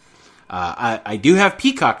yet. Mm-hmm. I do have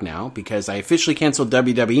Peacock now, because I officially canceled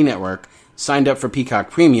WWE Network, signed up for Peacock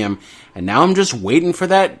Premium, and now I'm just waiting for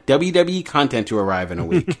that WWE content to arrive in a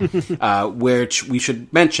week. Which we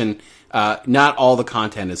should mention, not all the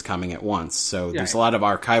content is coming at once. So there's a lot of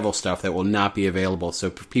archival stuff that will not be available. So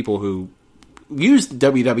people who use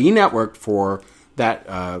the WWE Network for that,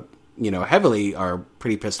 heavily are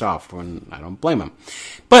pretty pissed off, when I don't blame them.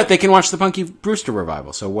 But they can watch the Punky Brewster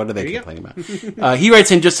revival, so what are they complaining about? He writes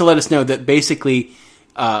in just to let us know that basically,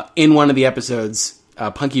 in one of the episodes,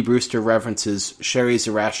 Punky Brewster references Sherry's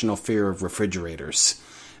irrational fear of refrigerators.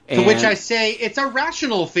 To which I say, it's a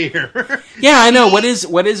rational fear. Yeah, I know. What is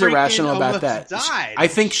irrational about that? Died. I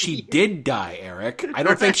think she did die, Eric. I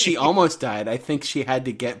don't think she almost died. I think she had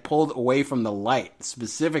to get pulled away from the light,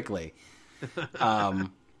 specifically.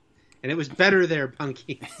 And it was better there,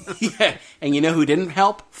 Punky. Yeah, and you know who didn't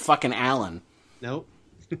help? Fucking Alan. Nope.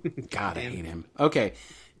 God, I hate him. Okay,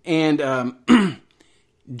 and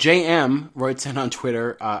JM writes in on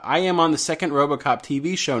Twitter, I am on the second RoboCop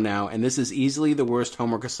TV show now, and this is easily the worst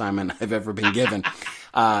homework assignment I've ever been given.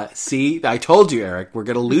 See, I told you, Eric, we're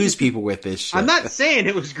going to lose people with this shit. I'm not saying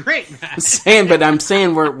it was great, Matt. I'm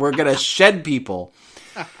saying we're going to shed people.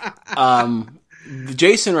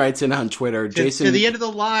 Jason writes in on Twitter. Jason, to the end of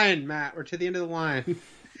the line, Matt. We're to the end of the line.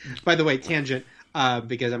 By the way, tangent.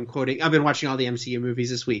 Because I've been watching all the MCU movies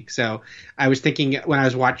this week. So I was thinking when I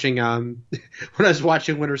was watching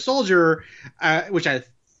Winter Soldier, which I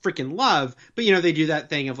freaking love, but they do that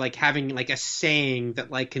thing of like having like a saying that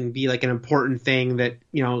like can be like an important thing that,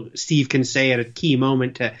 Steve can say at a key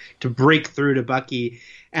moment to break through to Bucky.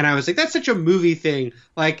 And I was like, that's such a movie thing.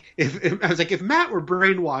 Like, if Matt were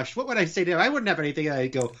brainwashed, what would I say to him? I wouldn't have anything.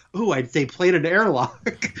 I'd go, I'd say plane and airlock.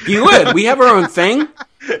 You would. We have our own thing.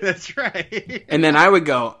 That's right. And then I would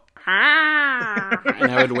go, and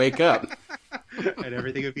I would wake up. And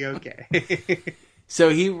everything would be okay. So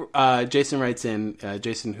Jason writes in,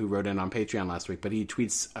 Jason who wrote in on Patreon last week, but he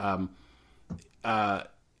tweets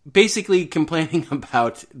basically complaining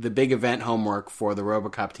about the big event homework for the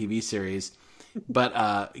RoboCop TV series.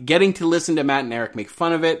 But getting to listen to Matt and Eric make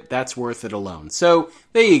fun of it, that's worth it alone. So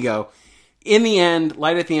there you go. In the end,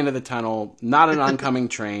 light at the end of the tunnel, not an oncoming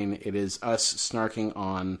train. It is us snarking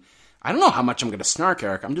on... I don't know how much I'm going to snark,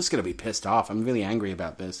 Eric. I'm just going to be pissed off. I'm really angry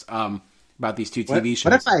about this. About these two TV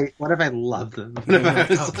shows. What if I love them?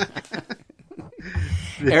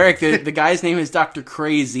 Eric, the guy's name is Dr.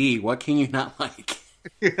 Crazy. What can you not like?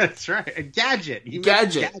 That's right. A gadget.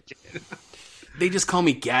 Gadget. They just call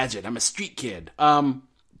me Gadget. I'm a street kid.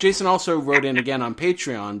 Jason also wrote in again on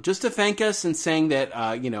Patreon just to thank us and saying that,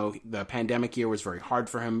 the pandemic year was very hard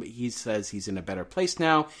for him. He says he's in a better place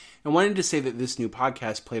now and wanted to say that this new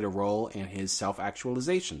podcast played a role in his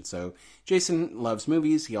self-actualization. So Jason loves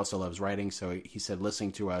movies. He also loves writing. So he said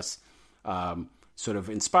listening to us sort of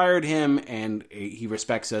inspired him, and he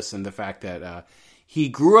respects us and the fact that he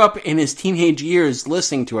grew up in his teenage years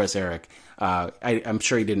listening to us, Eric. I'm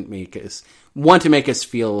sure he didn't want to make us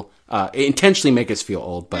feel, intentionally make us feel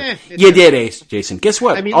old, but you did, Jason. Guess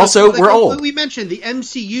what? I mean, also, we're old. We mentioned the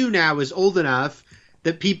MCU now is old enough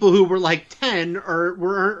that people who were like 10 are in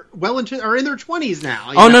their 20s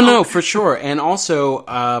now. No, for sure. And also,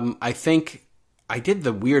 I think I did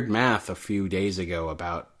the weird math a few days ago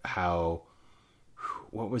about how,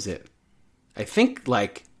 what was it? I think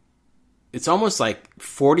like, it's almost like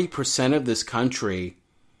 40% of this country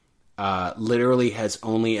literally has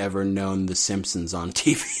only ever known The Simpsons on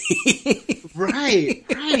TV. Right.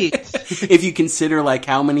 If you consider like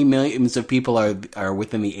how many millions of people are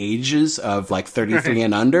within the ages of like 33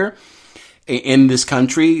 and under in this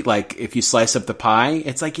country, like if you slice up the pie,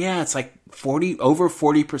 it's like over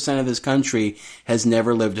 40% of this country has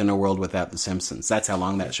never lived in a world without The Simpsons. That's how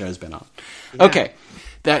long that show's been on. Yeah. Okay.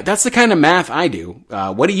 That's the kind of math I do.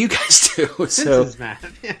 What do you guys do? Census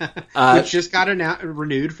math, yeah. Which just got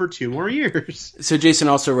renewed for 2 more years. So Jason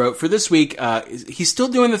also wrote, for this week, he's still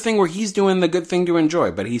doing the thing where he's doing the good thing to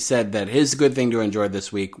enjoy, but he said that his good thing to enjoy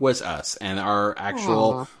this week was us and our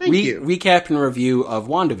actual recap and review of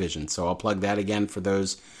WandaVision. So I'll plug that again for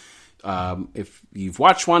those. If you've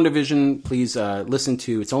watched WandaVision, please listen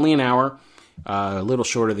to, it's only an hour. A little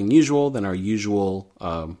shorter than usual, than our usual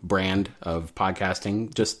brand of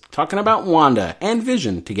podcasting. Just talking about Wanda and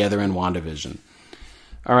Vision together in WandaVision.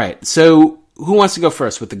 All right, so who wants to go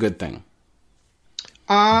first with the good thing?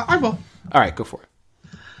 I will. All right, go for it.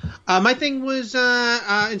 My thing was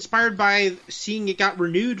inspired by seeing it got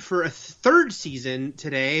renewed for a 3rd season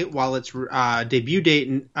today, while its debut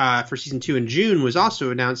date for season 2 in June was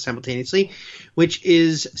also announced simultaneously, which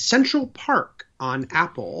is Central Park on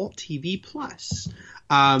Apple TV Plus.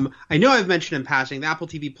 I know I've mentioned in passing that Apple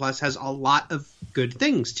TV Plus has a lot of good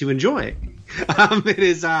things to enjoy. It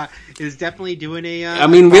is definitely doing a. I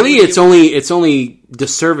mean, really, it's only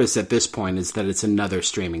disservice at this point is that it's another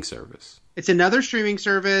streaming service. It's another streaming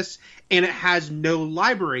service, and it has no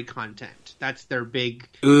library content. That's their big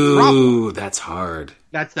problem. That's hard.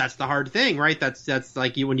 That's the hard thing, right? That's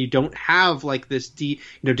like when you don't have like this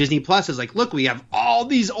Disney Plus is like, look, we have all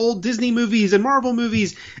these old Disney movies and Marvel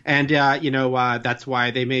movies, and that's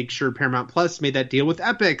why they make sure Paramount Plus made that deal with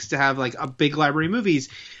Epix to have like a big library of movies.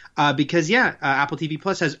 Because Apple TV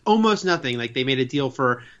Plus has almost nothing. Like they made a deal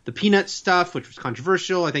for the Peanuts stuff, which was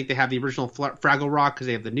controversial. I think they have the original Fraggle Rock because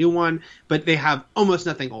they have the new one, but they have almost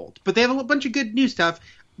nothing old. But they have a bunch of good new stuff.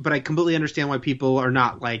 But I completely understand why people are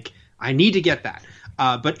not like, I need to get that.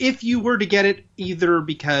 But if you were to get it, either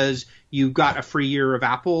because you got a free year of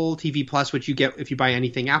Apple TV Plus, which you get if you buy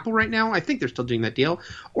anything Apple right now, I think they're still doing that deal.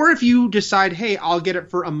 Or if you decide, hey, I'll get it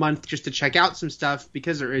for a month just to check out some stuff,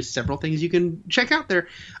 because there is several things you can check out there.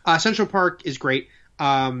 Central Park is great.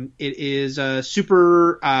 It is a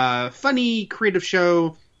super funny, creative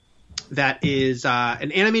show that is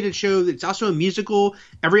an animated show. It's also a musical.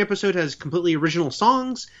 Every episode has completely original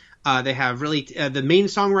songs. They have really the main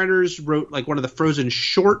songwriters wrote like one of the Frozen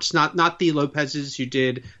shorts, not the Lopez's who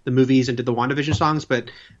did the movies and did the WandaVision songs,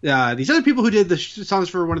 but these other people who did the songs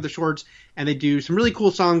for one of the shorts, and they do some really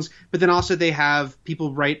cool songs. But then also they have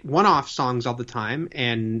people write one-off songs all the time,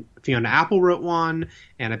 and Fiona Apple wrote one,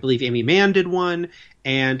 and I believe Amy Mann did one,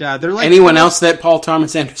 and they're like anyone else that Paul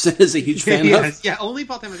Thomas Anderson is a huge fan of. Yeah, only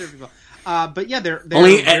Paul Thomas Anderson people. But yeah, they're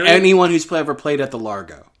only anyone who's ever played at the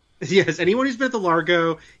Largo. Yes, anyone who's been at the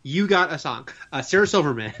Largo, you got a song. Sarah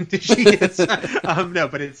Silverman, she is. No,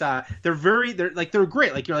 but it's they're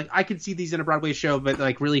great. Like you're like, I could see these in a Broadway show, but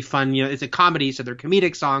like really fun. It's a comedy, so they're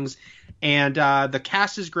comedic songs, and the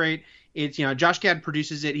cast is great. It's Josh Gad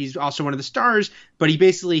produces it. He's also one of the stars, but he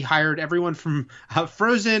basically hired everyone from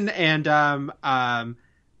Frozen, and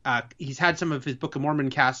he's had some of his Book of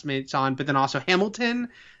Mormon castmates on, but then also Hamilton.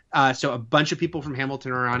 So a bunch of people from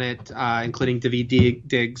Hamilton are on it, including Daveed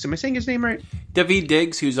Diggs. Am I saying his name right? Daveed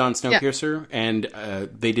Diggs, who's on Snowpiercer, and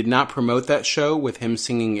they did not promote that show with him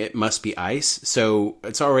singing "It Must Be Ice," so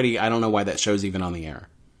it's already, I don't know why that show's even on the air.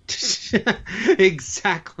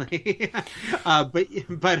 Exactly.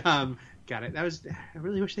 But got it. I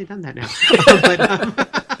really wish they'd done that now.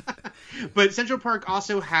 But Central Park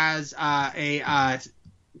also has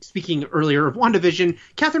speaking earlier of WandaVision,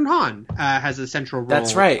 Catherine Hahn has a central role.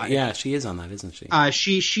 That's right. Yeah, she is on that, isn't she?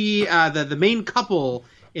 The main couple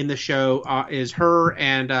in the show is her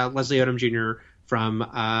and Leslie Odom Jr.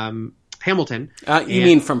 from Hamilton. You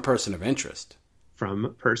mean from Person of Interest?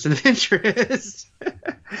 From Person of Interest.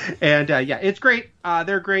 And it's great.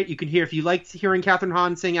 They're great. You can hear, if you liked hearing Catherine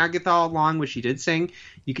Hahn sing Agatha all along, which she did sing,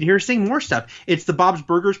 you can hear her sing more stuff. It's the Bob's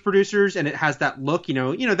Burgers producers, and it has that look.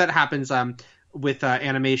 That happens. With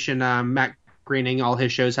animation, Matt Groening, all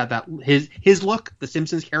his shows have that his look, the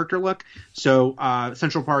Simpsons character look. So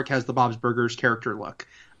Central Park has the Bob's Burgers character look.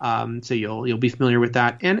 So you'll be familiar with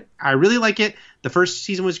that, and I really like it. The first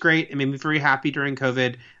season was great. It made me very happy during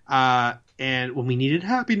COVID, and when we needed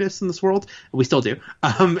happiness in this world, we still do.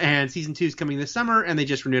 And season 2 is coming this summer, and they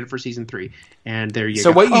just renewed it for season 3. And there you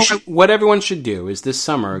go. So what everyone should do is this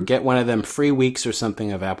summer get one of them free weeks or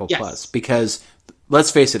something of Apple Plus, because let's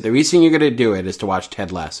face it, the reason you're going to do it is to watch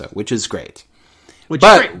Ted Lasso, which is great.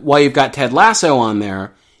 While you've got Ted Lasso on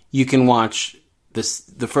there, you can watch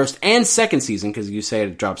the first and second season, because you say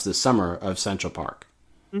it drops this summer, of Central Park.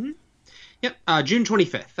 Mm-hmm. Yep, June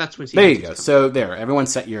 25th. That's when. There you go. So there, everyone,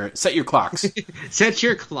 set your clocks. Set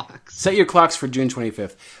your clocks. Set your clocks for June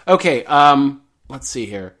 25th. Okay. Let's see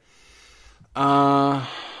here.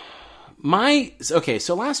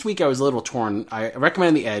 So last week I was a little torn. I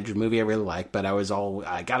recommended The Edge, a movie I really like, but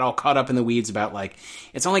I got all caught up in the weeds about like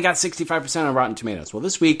it's only got 65% on Rotten Tomatoes. Well,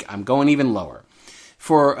 this week I'm going even lower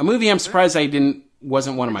for a movie. I'm surprised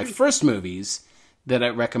wasn't one of my first movies that I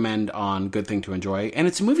recommend on Good Thing to Enjoy, and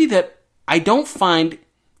it's a movie that I don't find.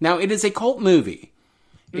 Now it is a cult movie.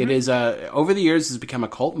 It is over the years has become a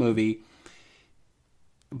cult movie.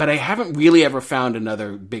 But I haven't really ever found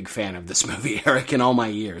another big fan of this movie, Eric, in all my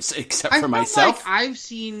years, except for myself. Like I've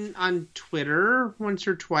seen on Twitter once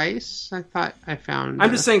or twice. I thought I found. I'm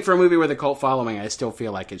just saying, for a movie with a cult following, I still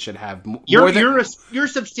feel like it should have you're a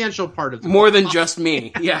substantial part of the more than just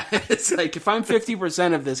me. Yeah, it's like if I'm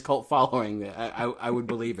 50% of this cult following, I would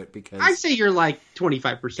believe it because I say you're like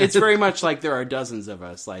 25%. It's very much like there are dozens of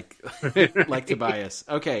us, like Tobias.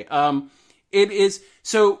 Okay, it is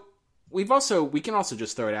so. We can also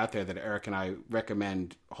just throw it out there that Eric and I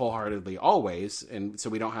recommend wholeheartedly always, and so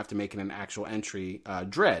we don't have to make it an actual entry,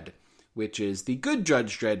 Dredd, which is the good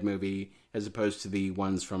Judge Dredd movie as opposed to the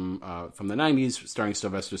ones from the 90s starring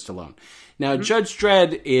Sylvester Stallone. Now, Judge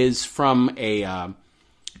Dredd is from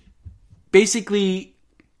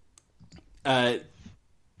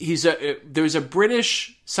there's a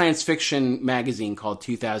British science fiction magazine called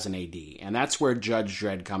 2000 AD, and that's where Judge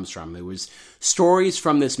Dredd comes from. It was stories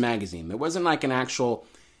from this magazine. There wasn't like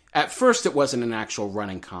at first it wasn't an actual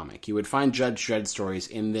running comic. You would find Judge Dredd stories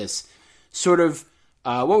in this sort of,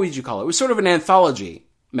 what would you call it? It was sort of an anthology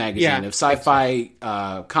magazine of sci-fi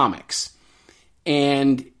comics.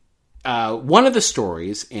 And one of the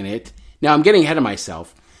stories in it, now I'm getting ahead of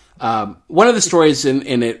myself, one of the stories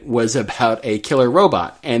in it was about a killer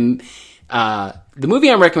robot. And the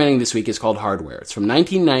movie I'm recommending this week is called Hardware. It's from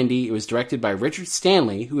 1990. It was directed by Richard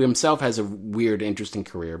Stanley, who himself has a weird, interesting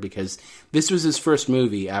career because this was his first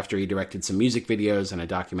movie after he directed some music videos and a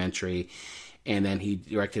documentary. And then he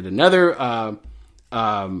directed another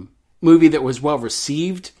movie that was well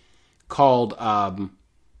received called,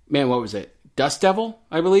 what was it? Dust Devil,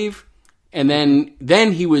 I believe. And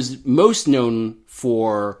then he was most known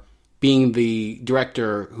for being the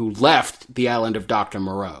director who left The Island of Dr.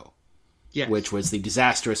 Moreau. Yes. Which was the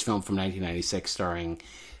disastrous film from 1996 starring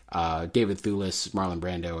David Thewlis, Marlon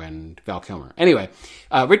Brando, and Val Kilmer. Anyway,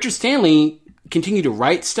 Richard Stanley continued to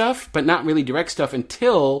write stuff, but not really direct stuff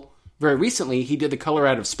until very recently he did The Color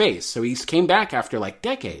Out of Space. So he came back after like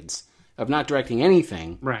decades of not directing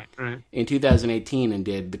anything in 2018 and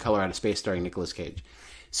did The Color Out of Space starring Nicolas Cage.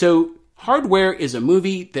 So Hardware is a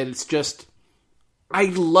movie that it's just... I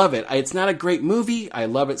love it. It's not a great movie. I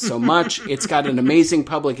love it so much. It's got an amazing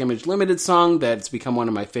Public Image Limited song that's become one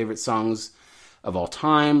of my favorite songs of all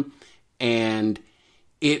time. And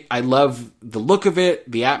I love the look of it,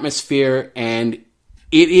 the atmosphere, and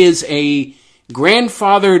it is a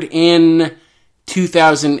grandfathered in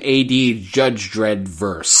 2000 AD Judge Dredd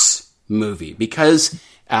verse movie. Because,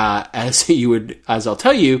 as I'll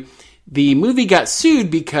tell you, the movie got sued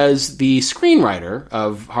because the screenwriter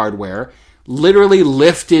of Hardware literally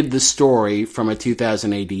lifted the story from a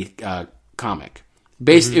 2000 AD comic.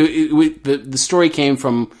 The story came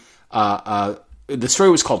from the story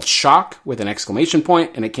was called Shock with an exclamation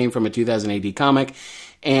point, and it came from a 2000 AD comic.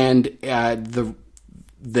 And the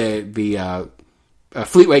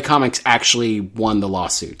Fleetway Comics actually won the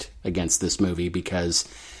lawsuit against this movie because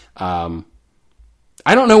I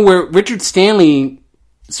don't know where Richard Stanley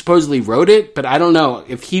supposedly wrote it, but I don't know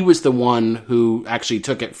if he was the one who actually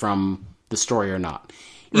took it from the story or not.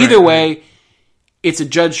 Either way, it's a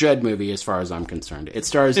Judge Dredd movie as far as I'm concerned. It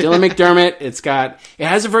stars Dylan McDermott. It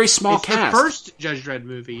has a very small cast. The first Judge Dredd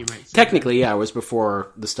movie, you might say. Technically, yeah, it was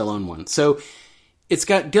before the Stallone one. So it's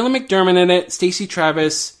got Dylan McDermott in it, Stacey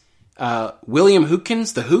Travis, William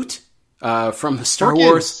Hootkins, the Hoot, from the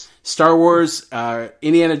Star Wars,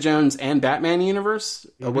 Indiana Jones and Batman universe,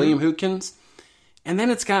 William Hootkins. And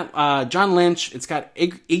then it's got John Lynch. It's got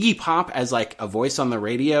Iggy Pop as like a voice on the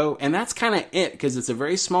radio. And that's kind of it, because it's a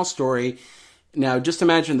very small story. Now, just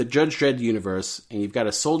imagine the Judge Dredd universe, and you've got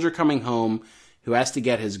a soldier coming home who has to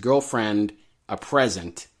get his girlfriend a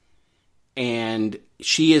present. And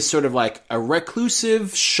she is sort of like a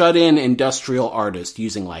reclusive, shut-in industrial artist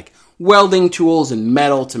using like welding tools and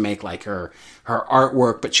metal to make like her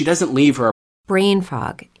artwork. But she doesn't leave her. Brain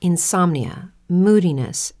fog, insomnia,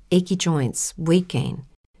 moodiness, achy joints, weight gain.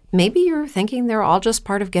 Maybe you're thinking they're all just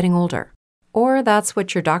part of getting older. Or that's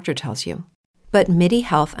what your doctor tells you. But MIDI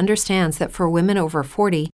Health understands that for women over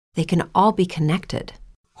 40, they can all be connected.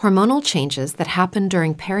 Hormonal changes that happen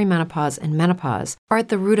during perimenopause and menopause are at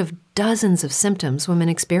the root of dozens of symptoms women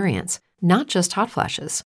experience, not just hot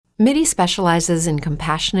flashes. MIDI specializes in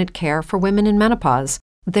compassionate care for women in menopause.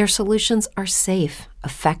 Their solutions are safe,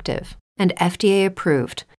 effective, and FDA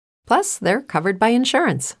approved. Plus, they're covered by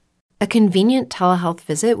insurance. A convenient telehealth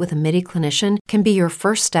visit with a MIDI clinician can be your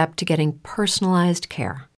first step to getting personalized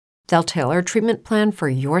care. They'll tailor a treatment plan for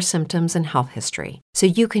your symptoms and health history so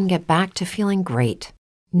you can get back to feeling great.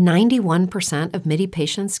 91% of MIDI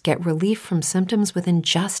patients get relief from symptoms within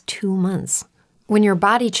just 2 months. When your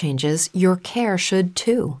body changes, your care should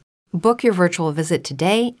too. Book your virtual visit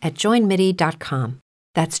today at joinmidi.com.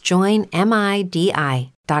 That's joinmidi.com.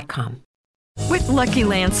 With Lucky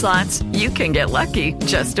Land Slots, you can get lucky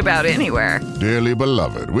just about anywhere. Dearly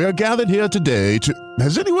beloved, we are gathered here today to...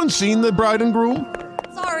 Has anyone seen the bride and groom?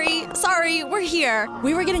 Sorry, we're here.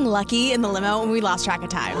 We were getting lucky in the limo and we lost track of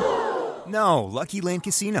time. No, Lucky Land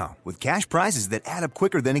Casino, with cash prizes that add up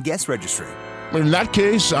quicker than a guest registry. In that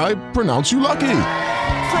case, I pronounce you lucky.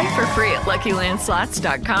 Play for free at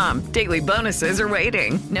LuckyLandSlots.com. Daily bonuses are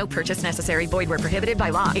waiting. No purchase necessary. Void where prohibited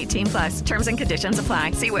by law. 18+. Terms and conditions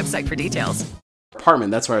apply. See website for details.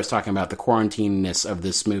 Apartment. That's why I was talking about the quarantine-ness of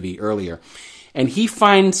this movie earlier. And he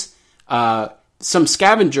finds some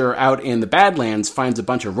scavenger out in the Badlands finds a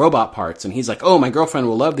bunch of robot parts, and he's like, "Oh, my girlfriend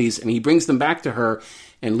will love these," and he brings them back to her.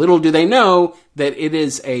 And little do they know that it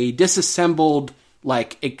is a disassembled,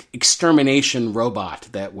 extermination robot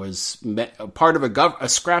that was part of a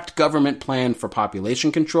scrapped government plan for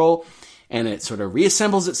population control, and it sort of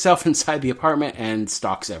reassembles itself inside the apartment and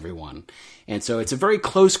stalks everyone. And so it's a very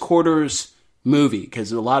close quarters movie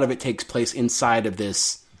because a lot of it takes place inside of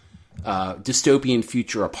this dystopian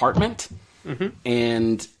future apartment. Mm-hmm.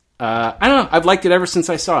 And I don't know, I've liked it ever since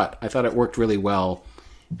I saw it. I thought it worked really well.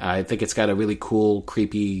 I think it's got a really cool,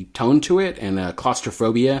 creepy tone to it, and a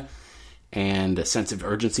claustrophobia, and a sense of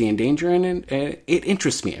urgency and danger, and it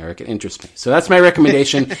interests me, Eric. It interests me. So that's my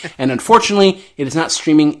recommendation, and unfortunately, it is not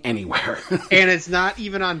streaming anywhere. And it's not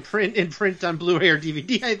even in print on Blu-ray or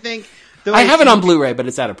DVD, I think. Though I have it on Blu-ray, but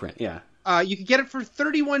it's out of print, yeah. You can get it for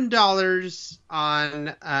 $31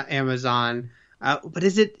 on Amazon. But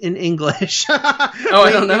is it in English? I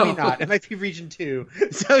don't know. Maybe not. It might be region 2.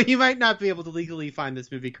 So you might not be able to legally find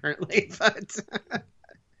this movie currently.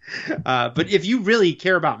 But if you really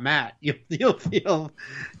care about Matt, you'll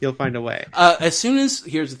find a way. Here's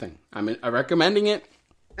the thing. I'm recommending it.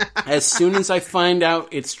 As soon as I find out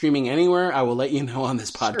it's streaming anywhere, I will let you know on this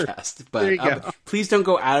podcast. Sure. But please don't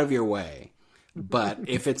go out of your way. But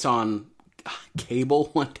if it's on cable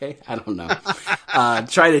one day, I don't know.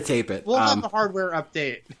 Try to tape it. We'll have a hardware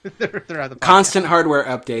update throughout the podcast. Constant hardware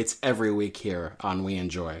updates every week here on We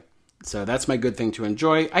Enjoy. So that's my good thing to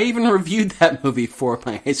enjoy. I even reviewed that movie for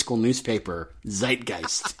my high school newspaper,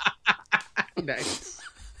 Zeitgeist. Nice.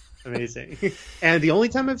 Amazing. And the only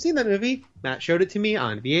time I've seen that movie, Matt showed it to me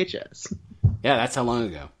on VHS. Yeah, that's how long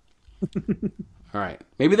ago. All right.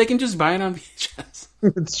 Maybe they can just buy it on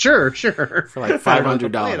VHS. Sure. For like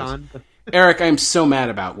 $500. Eric, I'm so mad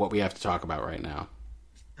about what we have to talk about right now.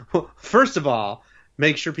 Well, first of all,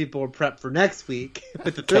 make sure people are prepped for next week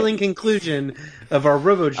with the thrilling conclusion of our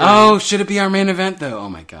Robo Journey. Oh, should it be our main event, though? Oh,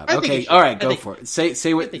 my God. Okay, all right, go for it.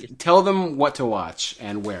 Say what. Tell them what to watch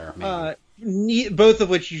and where, maybe. Both of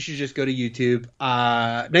which you should just go to YouTube.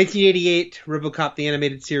 1988, RoboCop the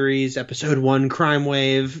Animated Series, Episode 1, Crime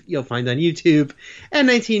Wave, you'll find on YouTube. And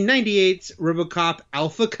 1998's RoboCop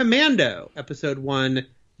Alpha Commando, Episode 1,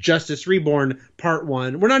 Justice Reborn, Part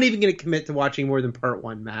 1. We're not even going to commit to watching more than Part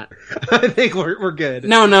 1, Matt. I think we're good.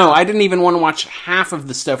 No, I didn't even want to watch half of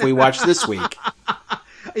the stuff we watched this week.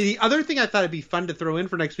 The other thing I thought it'd be fun to throw in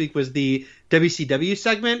for next week was the WCW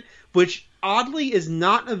segment, which oddly is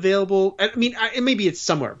not available. I mean, maybe it's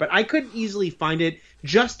somewhere, but I couldn't easily find it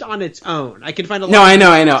just on its own. I can find a lot. No, I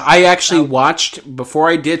know. I actually watched, before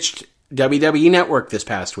I ditched WWE Network this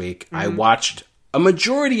past week, I watched a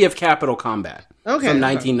majority of Capital Combat from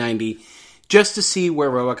 1990 just to see where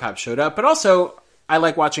RoboCop showed up. But also, I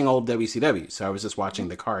like watching old WCW, so I was just watching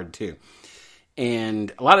the card too.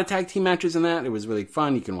 And a lot of tag team matches in that. It was really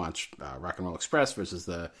fun. You can watch Rock and Roll Express versus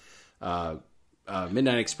the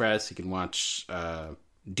Midnight Express. You can watch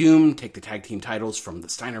Doom take the tag team titles from the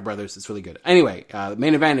Steiner brothers. It's really good. Anyway, the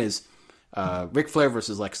main event is Ric Flair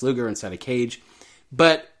versus Lex Luger inside a cage.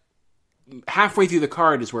 But halfway through the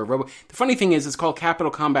card is where the funny thing is, it's called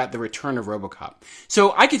Capital Combat: The Return of RoboCop.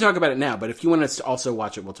 So I could talk about it now, but if you want us to also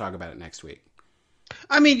watch it, we'll talk about it next week.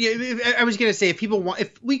 I mean, I was going to say, if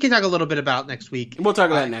we can talk a little bit about next week. We'll talk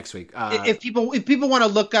about it next week. If people want to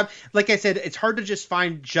look up, like I said, it's hard to just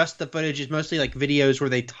find just the footage. It's mostly like videos where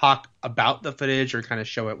they talk about the footage or kind of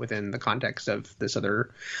show it within the context of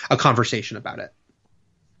a conversation about it.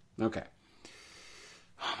 Okay.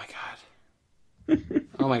 Oh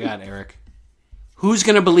my God, Eric. Who's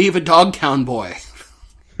going to believe a Dogtown boy?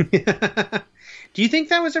 Do you think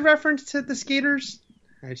that was a reference to the skaters?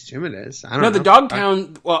 I assume it is. I don't know. No, the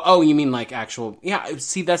Dogtown. Well, oh, you mean like actual? Yeah.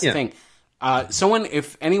 See, that's the thing.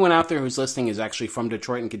 If anyone out there who's listening is actually from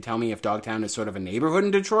Detroit and can tell me if Dogtown is sort of a neighborhood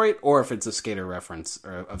in Detroit or if it's a skater reference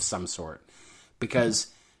of some sort, because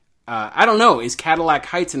I don't know, is Cadillac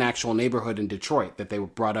Heights an actual neighborhood in Detroit that they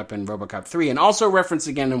brought up in RoboCop 3 and also referenced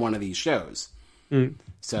again in one of these shows?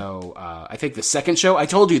 So I think the second show, I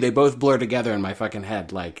told you they both blur together in my fucking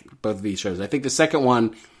head, like both of these shows. I think the second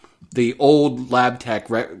one, the old lab tech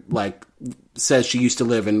says she used to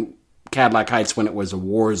live in Cadillac Heights when it was a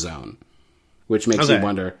war zone, which makes you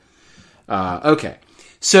wonder. Okay,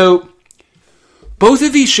 so both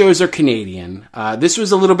of these shows are Canadian. This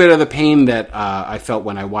was a little bit of the pain that I felt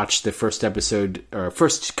when I watched the first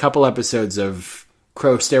couple episodes of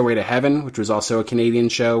Crow Stairway to Heaven, which was also a Canadian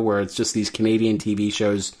show, where it's just these Canadian TV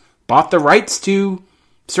shows bought the rights to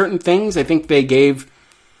certain things. I think they gave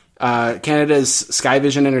Canada's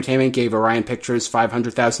Skyvision Entertainment gave Orion Pictures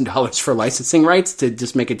 $500,000 for licensing rights to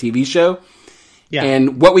just make a TV show. Yeah.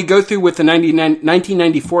 And what we go through with the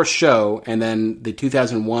 1994 show and then the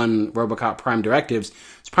 2001 RoboCop Prime Directives,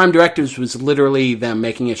 Prime Directives was literally them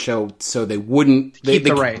making a show so they wouldn't keep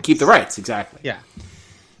the rights. Exactly. Yeah.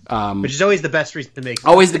 Which is always the best reason to make.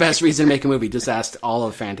 Always the best reason to make a movie. Just ask all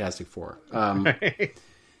of Fantastic Four.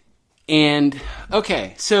 And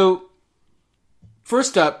okay, so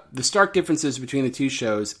first up, the stark differences between the two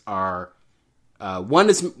shows are one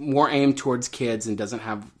is more aimed towards kids and doesn't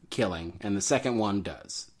have killing, and the second one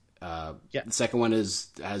does. The second one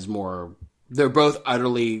has more. They're both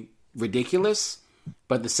utterly ridiculous,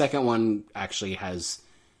 but the second one actually has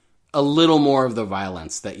a little more of the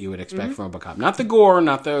violence that you would expect from RoboCop. Not the gore,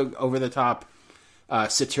 not the over the top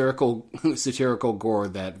satirical gore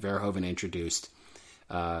that Verhoeven introduced.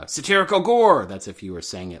 Satirical gore. That's if you were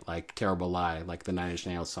saying it like Terrible Lie, like the Nine Inch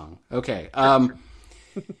Nails song. Okay.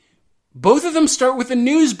 Both of them start with a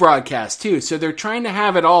news broadcast, too. So they're trying to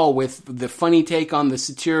have it all with the funny take on the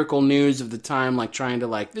satirical news of the time, like trying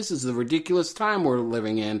to this is the ridiculous time we're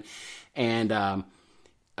living in. And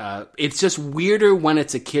it's just weirder when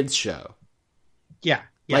it's a kid's show. Yeah.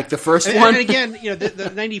 Like the first one. And again,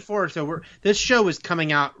 the 94, so this show was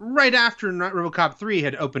coming out right after RoboCop 3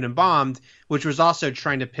 had opened and bombed, which was also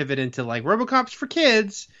trying to pivot into like RoboCop's for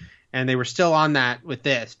kids. And they were still on that with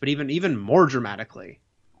this, but even more dramatically.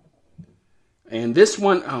 And this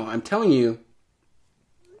one, I'm telling you.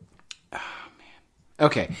 Oh, man.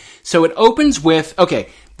 Okay, so it opens with,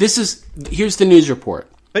 here's the news report.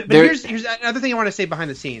 But here's another thing I want to say behind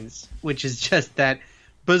the scenes, which is just that,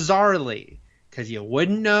 bizarrely, because you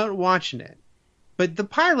wouldn't know it watching it, but the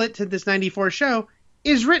pilot to this 94 show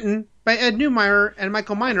is written by Ed Neumeyer and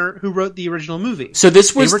Michael Miner, who wrote the original movie. So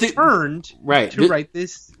this was they returned to write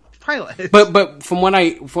this pilot. But from what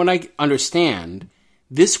I understand,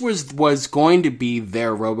 this was going to be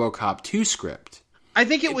their RoboCop 2 script. I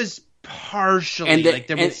think it was partially.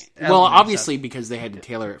 Obviously because they had to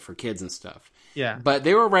tailor it for kids and stuff. Yeah. But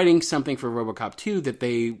they were writing something for RoboCop 2 that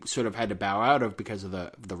they sort of had to bow out of because of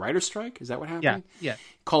the writer's strike. Is that what happened? Yeah.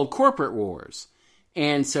 Called Corporate Wars.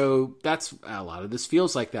 And so that's a lot of this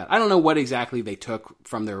feels like that. I don't know what exactly they took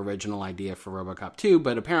from their original idea for RoboCop 2,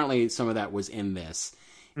 but apparently some of that was in this.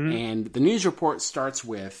 Mm-hmm. And the news report starts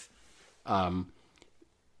with a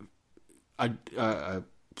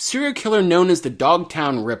serial killer known as the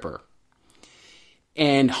Dogtown Ripper.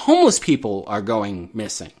 And homeless people are going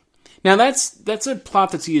missing. Now, that's a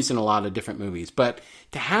plot that's used in a lot of different movies, but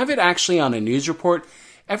to have it actually on a news report,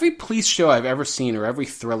 every police show I've ever seen or every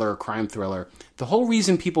thriller or crime thriller, the whole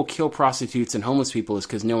reason people kill prostitutes and homeless people is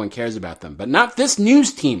because no one cares about them. But not this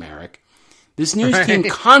news team, Eric. This news team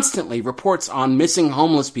constantly reports on missing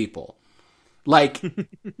homeless people. Like,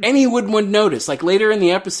 anyone would notice. Like, later in the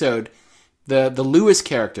episode, the Lewis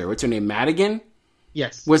character, what's her name, Madigan?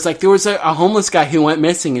 Yes. Was like, there was a homeless guy who went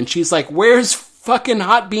missing, and she's like, where's fucking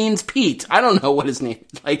Hot Beans Pete? I don't know what his name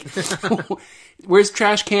is. Like, where's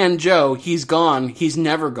Trash Can Joe? He's gone. He's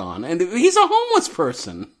never gone. And he's a homeless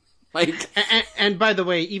person. Like, and by the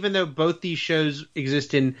way, even though both these shows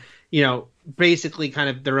exist in, basically kind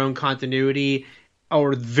of their own continuity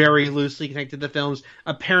or very loosely connected to the films,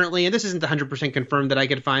 apparently, and this isn't 100% confirmed that I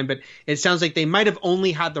could find, but it sounds like they might have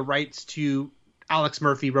only had the rights to Alex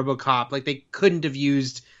Murphy RoboCop. Like, they couldn't have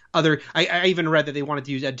used other. I even read that they wanted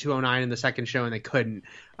to use Ed 209 in the second show and they couldn't.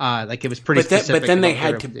 Like, it was pretty specific. But then they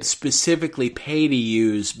had to specifically pay to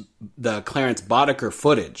use the Clarence Boddicker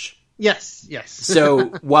footage. Yes. So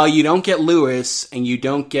while you don't get Lewis and you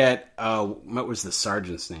don't get what was the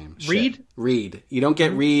sergeant's name? Reed. You don't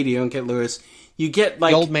get Reed. You don't get Lewis. You get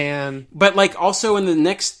like the old man, but like also in the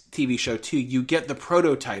next TV show too, you get the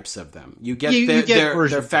prototypes of them. You get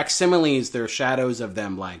their facsimiles, their shadows of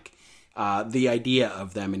them, like the idea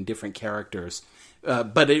of them in different characters.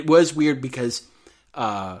 But it was weird because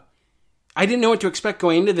I didn't know what to expect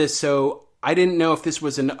going into this, so I didn't know if this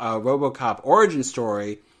was a RoboCop origin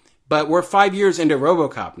story. But we're 5 years into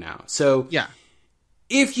RoboCop now, so yeah.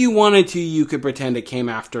 If you wanted to, you could pretend it came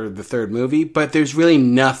after the third movie, but there's really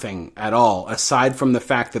nothing at all, aside from the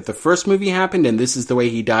fact that the first movie happened, and this is the way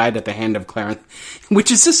he died at the hand of Clarence,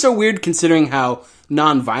 which is just so weird considering how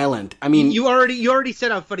non-violent. I mean, you already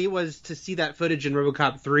said how funny it was to see that footage in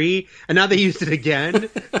RoboCop 3, and now they used it again,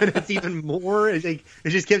 and it's even more. It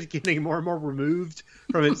just keeps getting more and more removed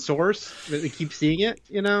from its source. They keep seeing it,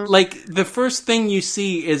 you know? Like, the first thing you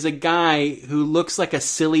see is a guy who looks like a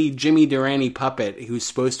silly Jimmy Durante puppet who's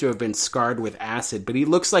supposed to have been scarred with acid, but he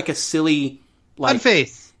looks like a silly... like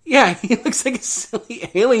Mudface. Yeah, he looks like a silly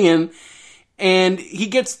alien, and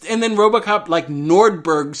then RoboCop, like,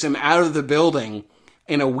 Nordbergs him out of the building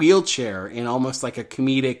in a wheelchair in almost like a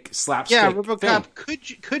comedic slapstick RoboCop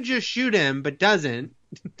thing. could just shoot him, but doesn't.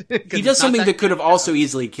 He does something that could have also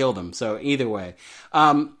easily killed him. So either way,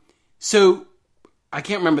 so I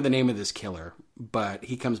can't remember the name of this killer, but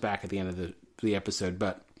he comes back at the end of the episode.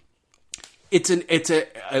 But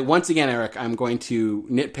once again, Eric, I'm going to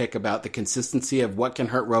nitpick about the consistency of what can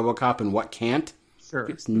hurt RoboCop and what can't. Sure.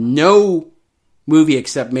 Because no movie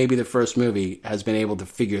except maybe the first movie has been able to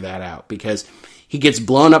figure that out, because he gets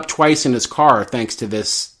blown up twice in his car thanks to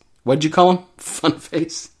this. What'd you call him? Fun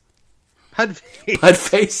face.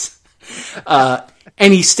 Pudface.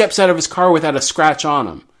 And he steps out of his car without a scratch on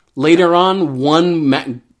him. Later on,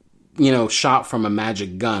 one shot from a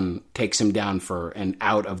magic gun takes him down for and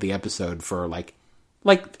out of the episode for like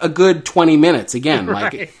a good 20 minutes. Again,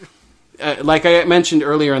 right. Like I mentioned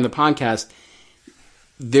earlier in the podcast,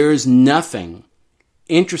 there's nothing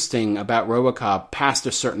interesting about RoboCop past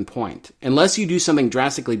a certain point, unless you do something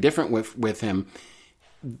drastically different with him.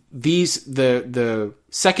 The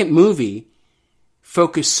second movie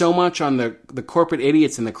focused so much on the corporate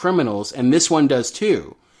idiots and the criminals, and this one does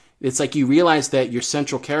too. It's like you realize that your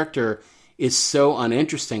central character is so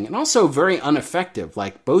uninteresting and also very ineffective.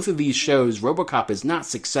 Like both of these shows, RoboCop is not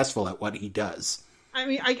successful at what he does. I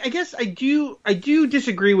mean, I guess I do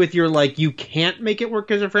disagree with your, like, you can't make it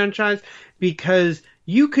work as a franchise, because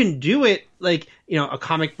you can do it, like, you know, a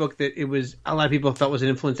comic book that it was a lot of people felt was an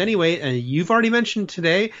influence anyway, and you've already mentioned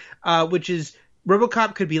today, which is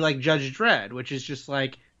RoboCop could be like Judge Dredd, which is just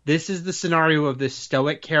like, this is the scenario of this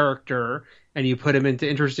stoic character, and you put him into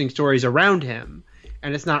interesting stories around him.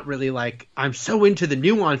 And it's not really like, I'm so into the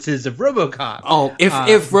nuances of RoboCop. Oh, if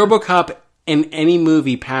RoboCop in any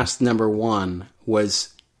movie past number 1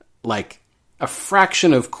 was like a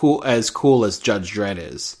fraction of cool as Judge Dredd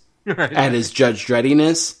is, right, at his Judge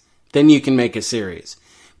Dreddiness, then you can make a series.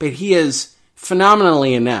 But he is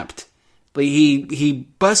phenomenally inept. But he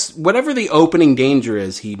busts whatever the opening danger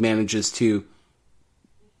is. He manages to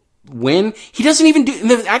win. He doesn't even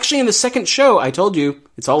do. Actually, in the second show, I told you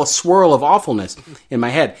it's all a swirl of awfulness in my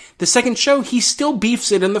head. The second show, he still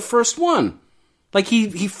beefs it in the first one. Like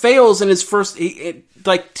he fails in his first,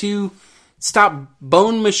 to stop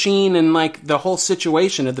Bone Machine and like the whole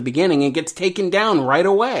situation at the beginning, and gets taken down right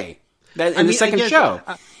away. The second show,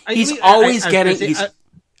 he's always getting.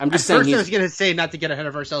 I'm just saying. First, I was going to say not to get ahead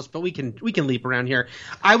of ourselves, but we can leap around here.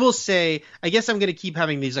 I will say, I guess I'm going to keep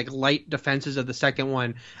having these like light defenses of the second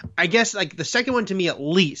one. I guess like the second one to me at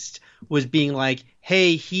least was being like,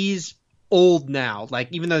 hey, he's old now. Like,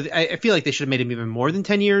 even though I feel like they should have made him even more than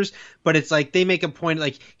 10 years, but it's like they make a point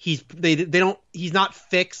like he's not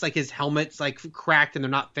fixed. Like his helmet's like cracked and they're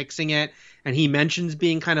not fixing it. And he mentions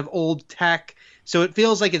being kind of old tech. So it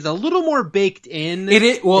feels like it's a little more baked in. It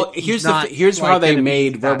is. Well, here's how they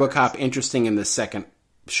made RoboCop interesting in the second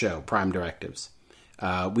show, Prime Directives.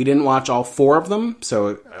 We didn't watch all 4 of them,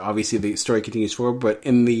 so obviously the story continues forward. But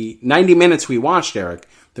in the 90 minutes we watched, Eric,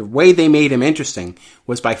 the way they made him interesting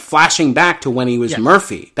was by flashing back to when he was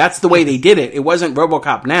Murphy. That's the way they did it. It wasn't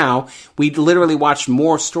RoboCop now. We literally watched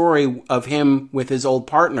more story of him with his old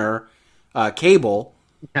partner, Cable.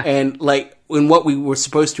 And like, in what we were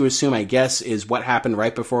supposed to assume, I guess, is what happened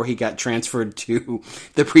right before he got transferred to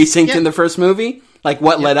the precinct in the first movie. Like,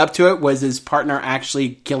 what led up to it was his partner actually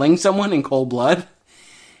killing someone in cold blood.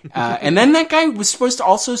 And then that guy was supposed to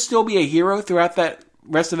also still be a hero throughout that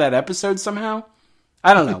rest of that episode somehow.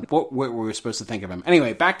 I don't know what we were supposed to think of him.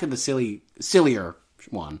 Anyway, back to the sillier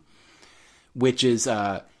one, which is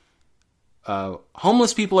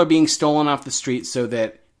homeless people are being stolen off the street so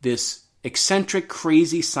that this eccentric,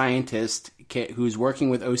 crazy scientist who's working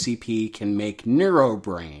with OCP can make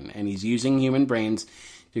Neurobrain, and he's using human brains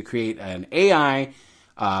to create an AI,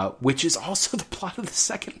 which is also the plot of the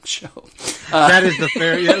second show. That is the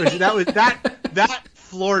fair. That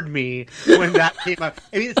floored me when that came up.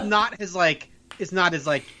 I mean, it's not as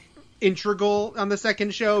integral on the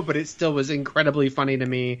second show, but it still was incredibly funny to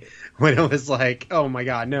me when it was like, oh my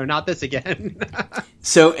god, no, not this again.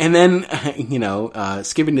 So, and then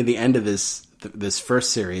skipping to the end of this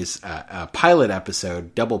first series, pilot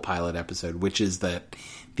episode, double pilot episode, which is that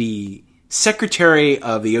the secretary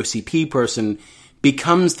of the OCP person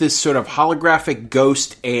becomes this sort of holographic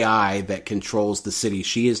ghost AI that controls the city.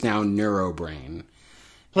 She is now Neurobrain.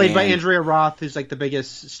 Played by Andrea Roth, who's like the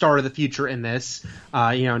biggest star of the future in this.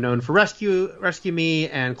 Known for Rescue Me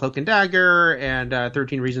and Cloak and Dagger and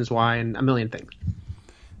 13 Reasons Why and a million things.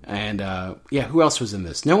 And who else was in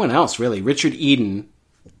this? No one else, really. Richard Eden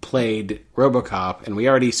played RoboCop, and we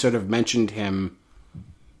already sort of mentioned him.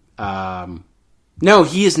 No,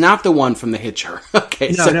 he is not the one from The Hitcher.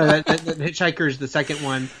 Okay, the Hitchhiker is the second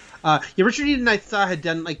one. Richard Eden, I thought, had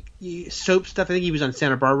done soap stuff. I think he was on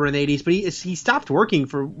Santa Barbara in the 80s, but he stopped working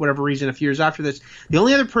for whatever reason a few years after this. The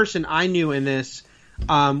only other person I knew in this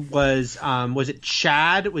was it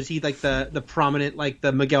Chad? Was he like the prominent, like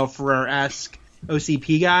the Miguel Ferrer-esque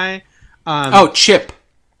OCP guy? Chip.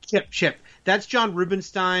 Chip. That's John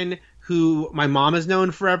Rubinstein, who my mom has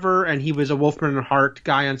known forever, and he was a Wolfman and Hart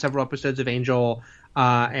guy on several episodes of Angel.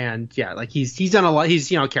 He's done a lot.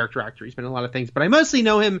 He's a character actor. He's been in a lot of things, but I mostly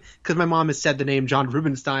know him because my mom has said the name John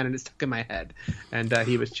Rubinstein and it's stuck in my head. And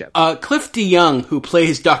he was Chip. Cliff DeYoung, who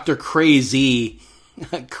plays Dr. Crazy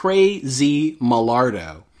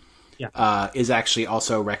Malardo, is actually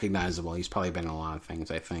also recognizable. He's probably been in a lot of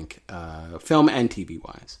things, I think, film and TV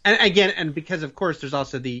wise. And again, and because of course there's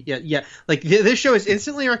also this show is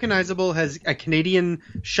instantly recognizable, has a Canadian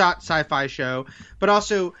shot sci-fi show, but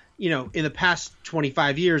also, in the past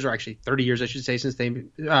 25 years, or actually 30 years, I should say, since they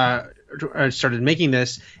started making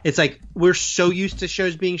this, it's like we're so used to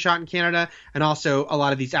shows being shot in Canada, and also a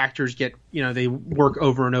lot of these actors get, they work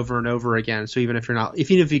over and over and over again. So even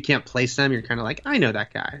if you can't place them, you're kind of like, I know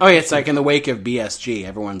that guy. Oh yeah, it's like in the wake of BSG,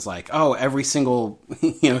 everyone's like, oh, every single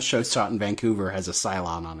show shot in Vancouver has a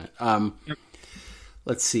Cylon on it. Yep.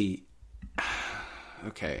 Let's see.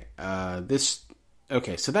 Okay,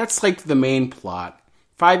 so that's like the main plot.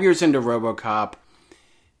 5 years into RoboCop,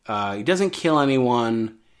 he doesn't kill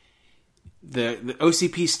anyone. The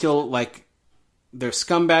OCP still, they're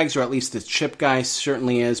scumbags, or at least the Chip guy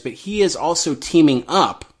certainly is, but he is also teaming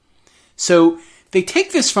up. So they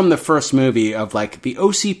take this from the first movie of, the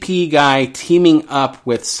OCP guy teaming up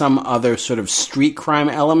with some other sort of street crime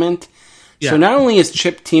element. Yeah. So not only is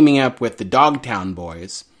Chip teaming up with the Dogtown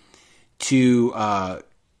boys to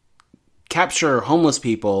capture homeless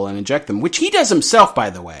people and inject them, which he does himself, by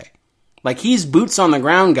the way. He's boots on the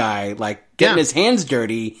ground guy, getting his hands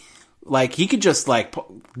dirty. He could just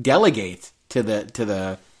delegate to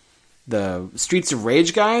the Streets of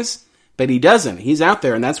Rage guys, but he doesn't. He's out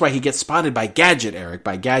there, and that's why he gets spotted by Gadget, Eric,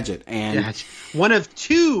 and one of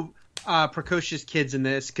two precocious kids in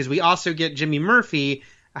this, because we also get Jimmy Murphy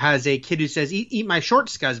has a kid who says, eat my short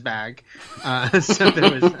scuzz bag.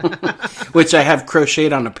 Which I have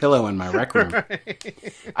crocheted on a pillow in my rec room.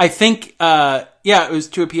 Right. I think, it was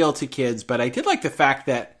to appeal to kids, but I did like the fact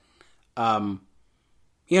that,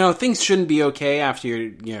 things shouldn't be okay after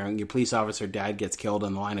your police officer dad gets killed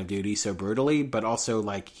in the line of duty so brutally, but also,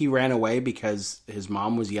 he ran away because his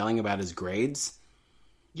mom was yelling about his grades.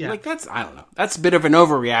 Yeah. I don't know. That's a bit of an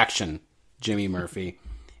overreaction, Jimmy Murphy.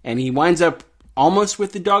 And he winds up almost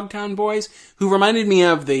with the Dogtown boys, who reminded me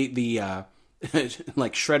of the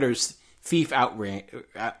Shredder's thief outfit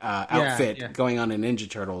going on in Ninja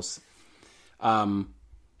Turtles.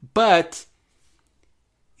 But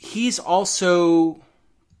he's also...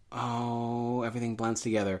 Oh, everything blends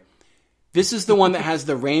together. This is the one that has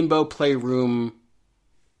the Rainbow Playroom,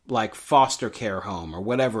 foster care home or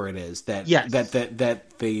whatever it is that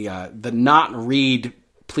the not Reed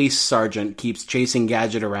police sergeant keeps chasing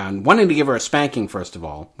Gadget around, wanting to give her a spanking, first of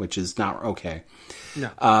all, which is not okay.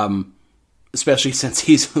 No. Especially since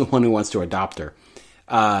he's the one who wants to adopt her.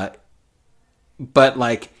 But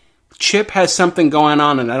Chip has something going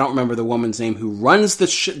on, and I don't remember the woman's name, who runs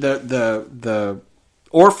the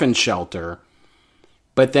orphan shelter.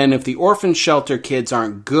 But then if the orphan shelter kids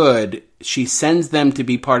aren't good, she sends them to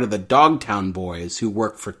be part of the Dogtown boys who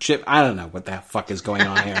work for Chip. I don't know what the fuck is going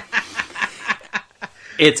on here.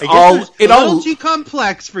 It's a little too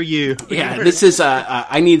complex for you. Yeah, this is.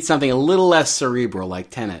 I need something a little less cerebral, like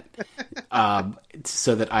Tenet,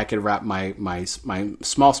 so that I could wrap my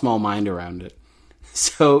small mind around it.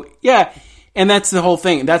 So yeah, and that's the whole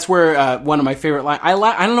thing. That's where one of my favorite lines. I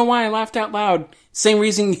don't know why I laughed out loud. Same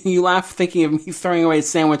reason you laugh thinking of me throwing away a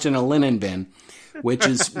sandwich in a linen bin, which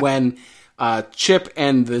is when Chip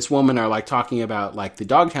and this woman are like talking about like the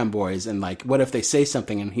Dogtown Boys and like what if they say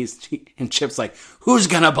something and Chip's like, who's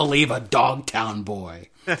gonna believe a Dogtown boy?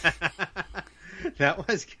 That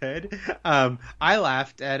was good. I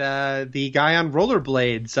laughed at the guy on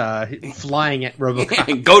rollerblades flying at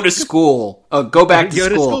RoboCop. Go to school. Go back to school.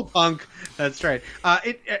 Go to school, punk. That's right.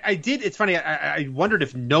 It's funny. I wondered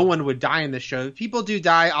if no one would die in this show. People do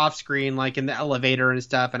die off screen, like in the elevator and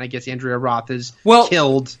stuff. And I guess Andrea Roth is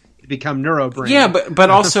killed to become Neurobrain. Yeah, but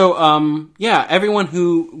also, everyone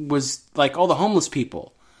who was like all the homeless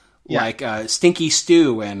people. Yeah. Like Stinky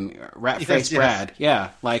Stu and Ratface Brad.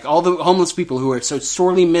 Yeah, like all the homeless people who are so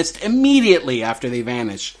sorely missed immediately after they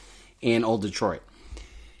vanish in Old Detroit.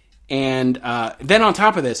 And then on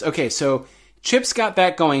top of this, okay, so Chip's got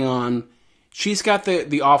that going on. She's got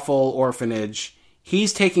the awful orphanage.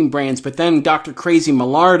 He's taking brains, but then Dr. Crazy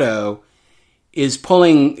Millardo is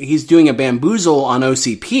he's doing a bamboozle on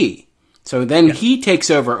OCP. So then he takes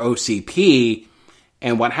over OCP,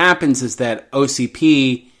 and what happens is that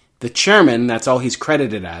OCP... the chairman, that's all he's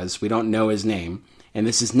credited as. We don't know his name. And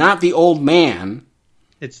this is not the old man.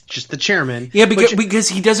 It's just the chairman. Yeah, because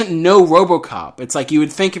he doesn't know RoboCop. It's like you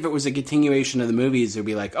would think if it was a continuation of the movies, it would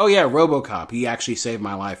be like, oh yeah, RoboCop, he actually saved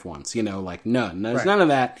my life once. Like none. There's none of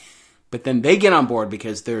that. But then they get on board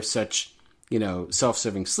because they're such,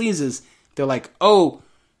 self-serving sleazes. They're like, oh,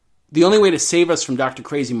 the only way to save us from Dr.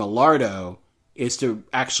 Crazy Millardo is to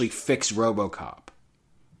actually fix RoboCop.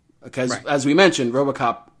 Because, as we mentioned,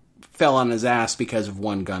 RoboCop fell on his ass because of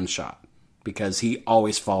one gunshot. Because he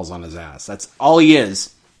always falls on his ass. That's all he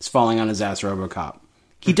is falling on his ass, RoboCop.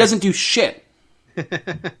 He doesn't do shit.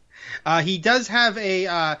 He does have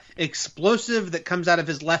a explosive that comes out of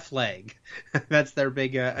his left leg. That's their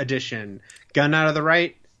big addition. Gun out of the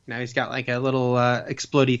right. Now he's got like a little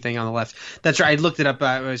explodey thing on the left. That's right. I looked it up.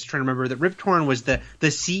 I was trying to remember that Rip Torn was the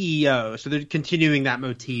CEO. So they're continuing that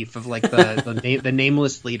motif of like the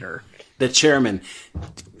nameless leader. The chairman.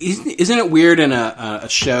 Isn't it weird in a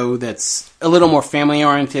show that's a little more family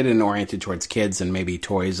oriented and oriented towards kids and maybe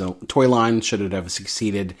toys? Toy Line should it have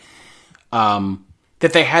succeeded. That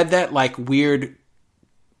they had that like weird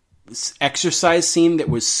exercise scene that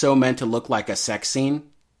was so meant to look like a sex scene.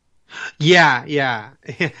 Yeah.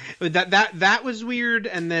 that was weird,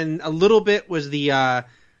 and then a little bit was the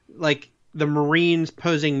the Marines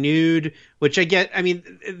posing nude, which I get. I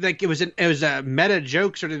mean, like it was a meta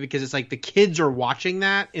joke sort of because it's like the kids are watching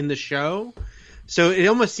that in the show, so it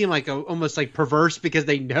almost seemed like almost like perverse because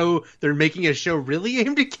they know they're making a show really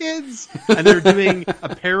aimed at kids and they're doing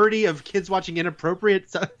a parody of kids watching inappropriate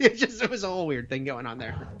stuff. It was a whole weird thing going on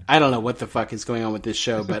there. I don't know what the fuck is going on with this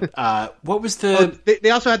show, but what was the?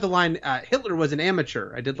 They also had the line Hitler was an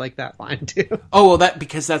amateur. I did like that line too. Oh well,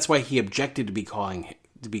 because that's why he objected to be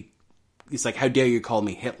He's like, how dare you call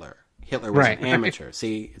me Hitler? Hitler was an amateur. Right.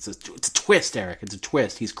 See, it's a twist, Eric. It's a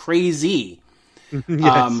twist. He's crazy.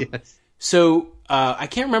 Yes. So I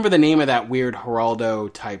can't remember the name of that weird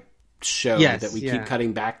Geraldo type show that we keep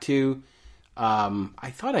cutting back to.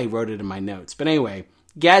 I thought I wrote it in my notes, but anyway,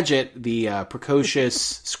 Gadget, the precocious,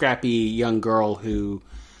 scrappy young girl who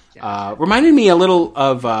reminded me a little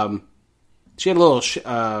of. She had a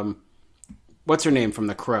little. What's her name from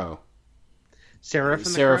The Crow? Sarah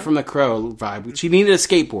from the Crow vibe. She needed a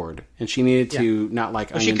skateboard, and she needed to not like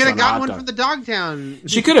onions. She could have got one from the Dogtown.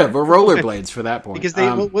 She could have, or rollerblades for that point. Because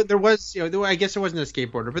there was, I guess there wasn't a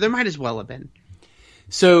skateboarder, but there might as well have been.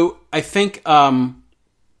 So I think early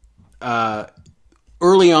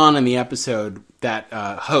on in the episode, that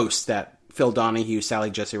host, that Phil Donahue, Sally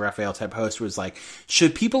Jesse Raphael type host, was like,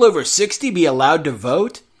 "Should people over 60 be allowed to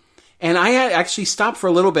vote?" And I had actually stopped for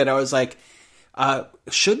a little bit. I was like,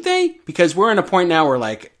 should they? Because we're in a point now where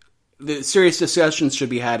like the serious discussions should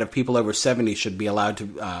be had if people over 70 should be allowed to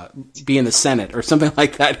be in the Senate or something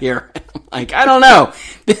like that here. Like, I don't know.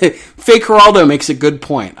 Fake Geraldo makes a good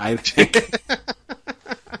point, I think.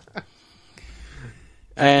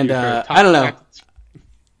 And I don't know.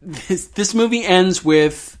 This movie ends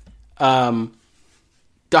with Dr.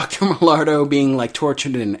 Millardo being like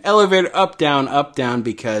tortured in an elevator, up, down,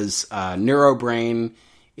 because Neurobrain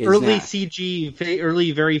is early CG,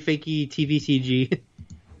 early very fakey TV CG.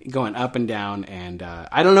 Going up and down, and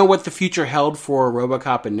I don't know what the future held for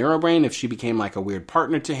RoboCop and Neurobrain, if she became like a weird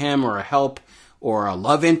partner to him, or a help, or a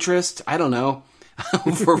love interest. I don't know.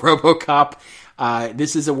 for RoboCop.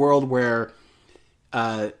 This is a world where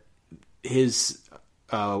his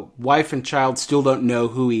wife and child still don't know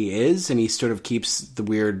who he is, and he sort of keeps the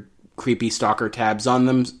weird, creepy stalker tabs on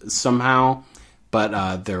them somehow.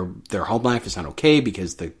 But their home life is not okay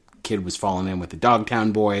because the kid was falling in with the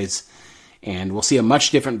Dogtown boys. And we'll see a much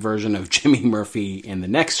different version of Jimmy Murphy in the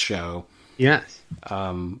next show. Yes.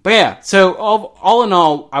 But yeah, so all in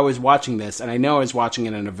all, I was watching this, and I know I was watching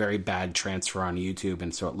it in a very bad transfer on YouTube,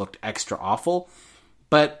 and so it looked extra awful.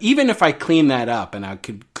 But even if I clean that up, and I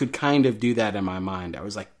could kind of do that in my mind, I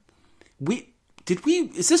was like,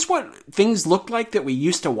 is this what things looked like that we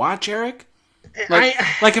used to watch, Eric?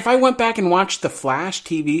 Like if I went back and watched the Flash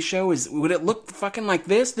TV show, would it look fucking like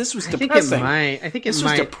this? This was depressing. I think it might. This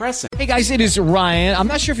was depressing. Hey guys, it is Ryan. I'm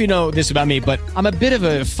not sure if you know this about me, but I'm a bit of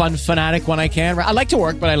a fun fanatic when I can. I like to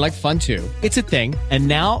work, but I like fun too. It's a thing. And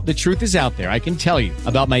now the truth is out there. I can tell you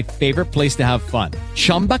about my favorite place to have fun.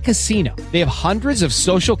 Chumba Casino. They have hundreds of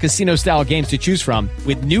social casino style games to choose from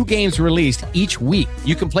with new games released each week.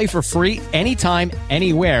 You can play for free anytime,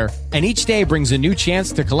 anywhere. And each day brings a new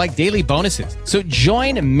chance to collect daily bonuses. So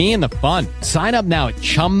join me in the fun. Sign up now at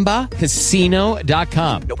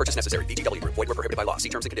ChumbaCasino.com. No purchase necessary. VGW Group. Void where prohibited by law. See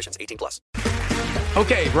terms and conditions. 18+.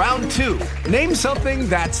 Okay, round two. Name something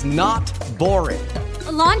that's not boring.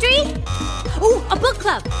 A laundry? Ooh, a book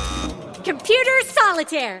club. Computer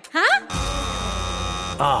solitaire, huh?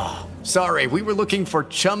 Ah, sorry. We were looking for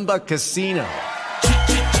Chumba Casino.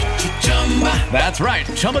 That's right.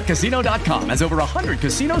 ChumbaCasino.com has over 100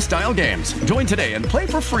 casino-style games. Join today and play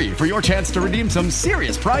for free for your chance to redeem some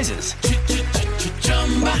serious prizes.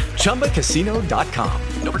 ChumbaCasino.com.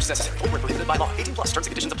 No purchase necessary. Void where prohibited by law. 18+. Terms and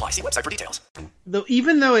conditions apply. See website for details.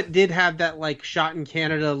 Even though it did have that like shot in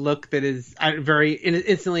Canada look that is very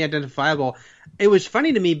instantly identifiable, it was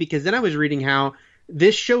funny to me because then I was reading how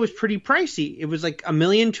this show was pretty pricey. It was like $1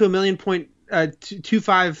 million to $1 million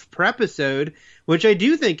 $1.25 per episode, which I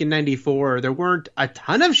do think in '94 there weren't a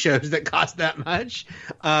ton of shows that cost that much.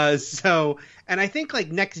 And I think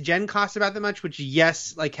like Next Gen cost about that much, which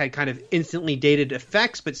yes, like had kind of instantly dated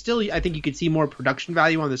effects, but still I think you could see more production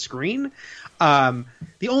value on the screen. The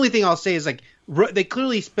only thing I'll say is like they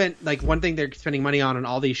clearly spent like one thing they're spending money on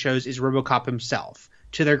all these shows is RoboCop himself.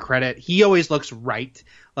 To their credit, he always looks right.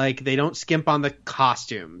 Like they don't skimp on the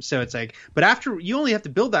costume. So it's like, but after you only have to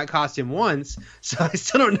build that costume once. So I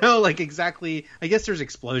still don't know like exactly. I guess there's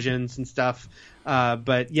explosions and stuff.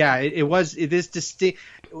 But yeah, it is distinct.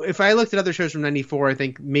 If I looked at other shows from '94, I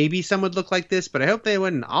think maybe some would look like this, but I hope they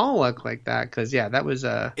wouldn't all look like that. Because yeah, that was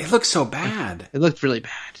it looked so bad. It looked really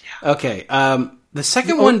bad. Yeah. Okay. The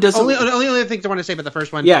second one doesn't. Only other things I want to say about the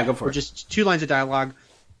first one. Yeah, go for it. Just 2 lines of dialogue,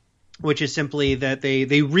 which is simply that they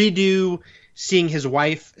redo seeing his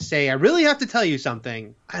wife say, "I really have to tell you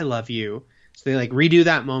something. I love you." So they like redo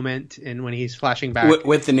that moment, and when he's flashing back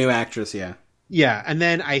with the new actress, yeah, and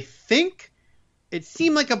then I think it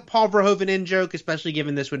seemed like a Paul Verhoeven in joke, especially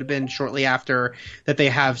given this would have been shortly after that they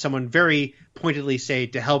have someone very pointedly say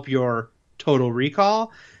to help your Total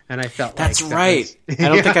Recall. And I felt that's like right. I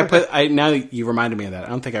don't think I put. Now you reminded me of that. I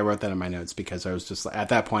don't think I wrote that in my notes because I was just at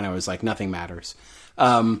that point. I was like, nothing matters.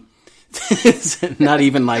 Not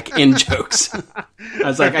even like in jokes. I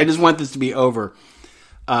was like, I just want this to be over.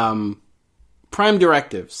 Prime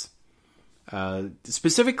Directives.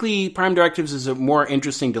 Specifically, Prime Directives is a more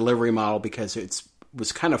interesting delivery model because it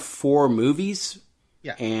was kind of 4 movies.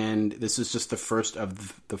 Yeah. And this is just the first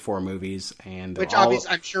of the 4 movies. And which obviously,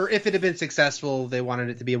 I'm sure if it had been successful, they wanted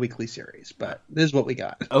it to be a weekly series. But this is what we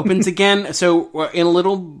got. Opens again. So in a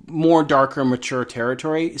little more darker, mature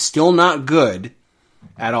territory. Still not good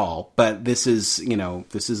at all, but this is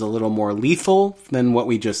a little more lethal than what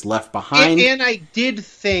we just left behind. And I did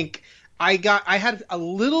think I had a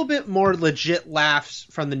little bit more legit laughs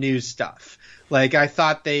from the news stuff. Like I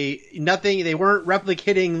thought they weren't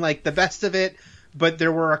replicating like the best of it, but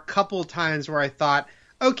there were a couple times where I thought,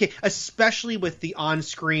 okay, especially with the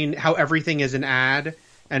on-screen how everything is an ad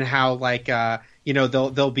and how like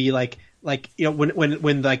they'll be like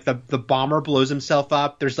when like the bomber blows himself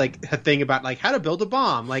up, there's like a thing about like how to build a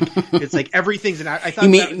bomb. Like it's like everything's an ad. I thought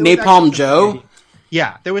you mean Napalm Joe?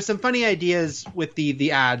 Yeah, there was some funny ideas with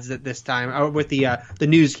the ads at this time, or with the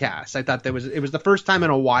newscast. I thought it was the first time in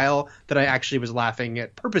a while that I actually was laughing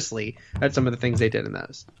purposely at some of the things they did in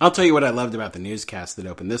those. I'll tell you what I loved about the newscast that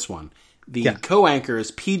opened this one. The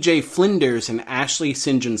co-anchors PJ Flinders and Ashley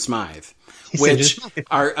St. John Smythe, which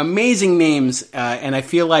are amazing names, and I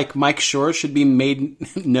feel like Mike Schur should be made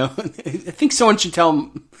known. I think someone should tell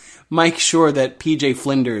Mike Schur that PJ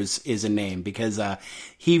Flinders is a name because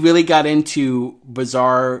he really got into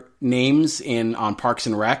bizarre names on Parks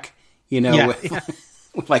and Rec. you know, Yeah,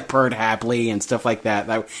 with like Perd Hapley and stuff like that.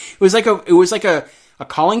 It was like a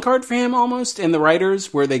calling card for him almost, and the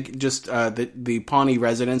writers, where they just the Pawnee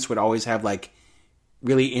residents would always have like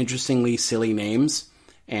really interestingly silly names.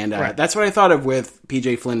 And that's what I thought of with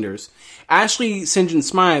PJ Flinders. Ashley St. John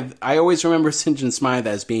Smythe, I always remember St. John Smythe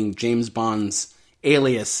as being James Bond's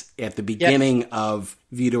alias at the beginning of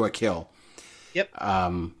View to a Kill. Yep.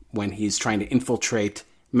 When he's trying to infiltrate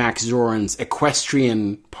Max Zorin's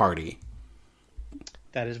equestrian party.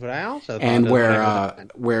 That is what I also thought. And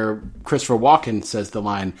where Christopher Walken says the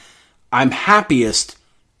line, "I'm happiest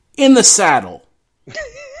in the saddle."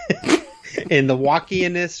 In the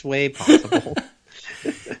walkiest way possible.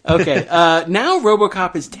 Okay, now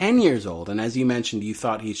RoboCop is 10 years old, and as you mentioned, you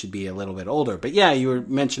thought he should be a little bit older. But yeah, you were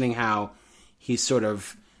mentioning how he's sort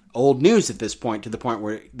of old news at this point, to the point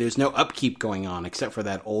where there's no upkeep going on, except for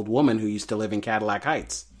that old woman who used to live in Cadillac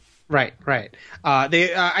Heights. Right.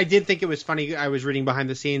 I did think it was funny. I was reading behind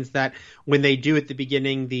the scenes that when they do at the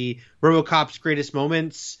beginning the RoboCop's greatest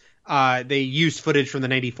moments, they use footage from the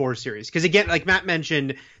 '94 series. Because again, like Matt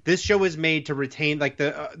mentioned, this show was made to retain like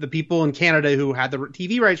the people in Canada who had the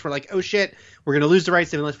TV rights were like, oh shit, we're going to lose the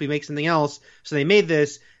rights unless we make something else. So they made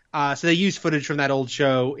this. So they used footage from that old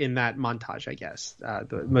show in that montage, I guess.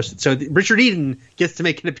 So Richard Eden gets to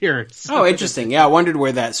make an appearance. Oh, interesting. Yeah, I wondered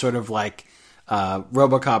where that sort of like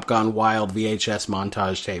RoboCop Gone Wild VHS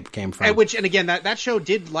montage tape came from. And again, that show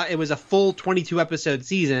it was a full 22 episode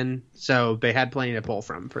season, so they had plenty to pull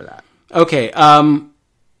from for that. Okay,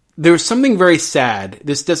 there was something very sad.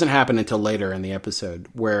 This doesn't happen until later in the episode,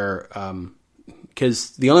 where because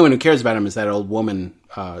the only one who cares about him is that old woman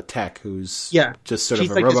Tech, who's just sort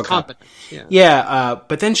she's of a like RoboCop. Yeah,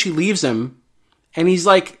 but then she leaves him, and he's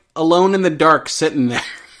like alone in the dark, sitting there,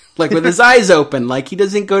 like with his eyes open, like he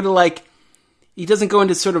doesn't go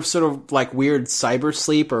into sort of like weird cyber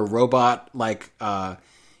sleep or robot like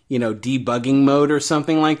debugging mode or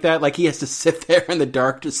something like that. Like he has to sit there in the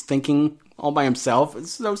dark just thinking all by himself.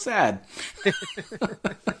 It's so sad.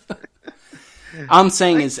 All I'm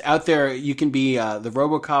saying is out there you can be the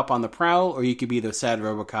RoboCop on the prowl, or you could be the sad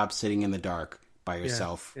RoboCop sitting in the dark by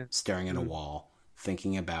yourself, staring at a wall,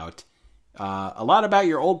 thinking about a lot about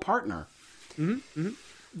your old partner. Mm-hmm. Mm-hmm.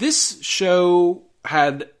 This show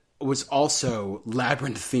was also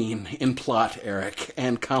labyrinthine in plot, Eric,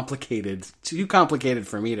 and complicated. Too complicated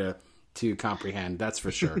for me to comprehend, that's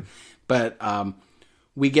for sure. But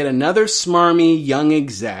we get another smarmy young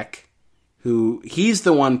exec who he's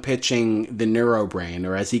the one pitching the Neurobrain,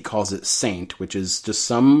 or as he calls it, Saint, which is just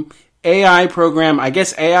some AI program. I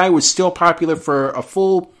guess AI was still popular for a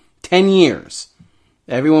full 10 years.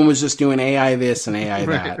 Everyone was just doing AI this and AI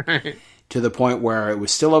that, right. To the point where it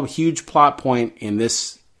was still a huge plot point in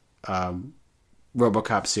this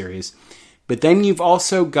RoboCop series. But then you've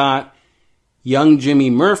also got young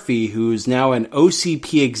Jimmy Murphy, who's now an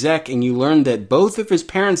OCP exec, and you learn that both of his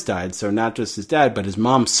parents died, so not just his dad, but his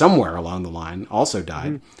mom somewhere along the line also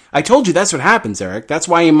died. Mm-hmm. I told you that's what happens, Eric. That's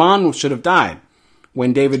why Iman should have died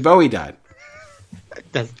when David Bowie died.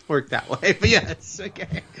 It doesn't work that way, but yes,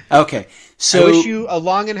 okay. Okay, so I wish you a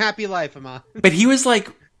long and happy life, Iman. But he was like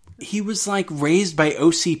raised by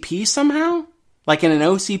OCP somehow? Like in an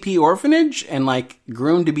OCP orphanage, and like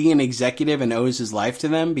groomed to be an executive and owes his life to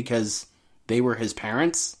them because they were his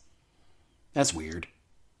parents? That's weird.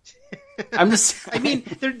 I'm just. I mean,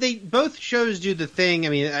 they both shows do the thing. I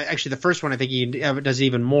mean, actually, the first one I think he does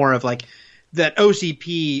even more of like that.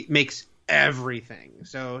 OCP makes everything.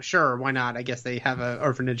 So sure, why not? I guess they have an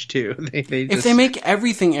orphanage too. If they make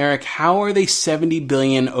everything, Eric, how are they $70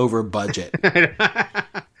 billion over budget?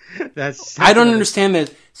 I don't understand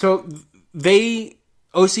that. So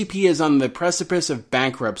OCP is on the precipice of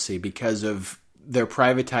bankruptcy because of their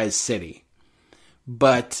privatized city.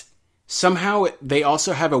 But somehow they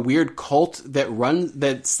also have a weird cult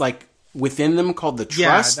that's like within them called the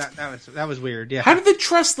Trust. Yeah, that was weird. Yeah. How did the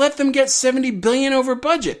Trust let them get $70 billion over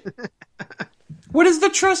budget? What is the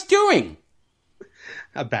Trust doing?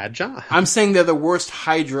 A bad job. I'm saying they're the worst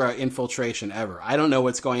Hydra infiltration ever. I don't know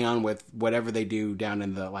what's going on with whatever they do down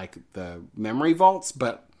in the memory vaults,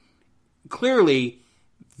 but clearly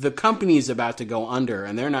the company's about to go under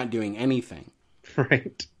and they're not doing anything.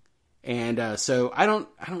 Right. And so I don't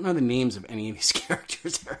know the names of any of these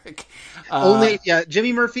characters, Eric. Only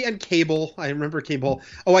Jimmy Murphy and Cable. I remember Cable.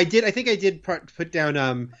 Oh, I think I did put down.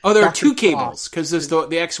 There are two Cables because there's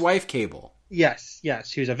the ex-wife Cable. Yes,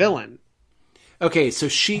 who's a villain. Okay,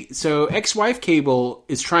 so ex-wife Cable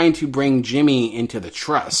is trying to bring Jimmy into the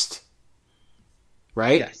Trust,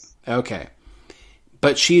 right? Yes. Okay,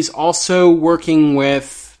 but she's also working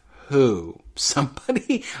with who?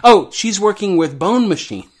 Somebody? Oh, she's working with Bone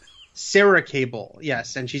Machine. Sarah Cable,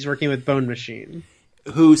 yes, and she's working with Bone Machine.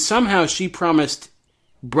 Who somehow she promised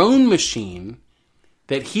Bone Machine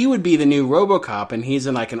that he would be the new RoboCop, and he's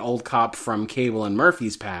like an old cop from Cable and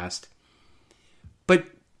Murphy's past. But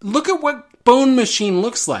look at what Bone Machine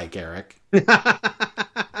looks like, Eric.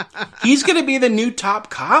 He's going to be the new top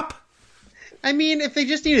cop? I mean, if they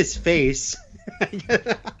just need his face.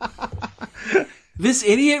 This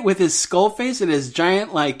idiot with his skull face and his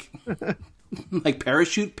giant, like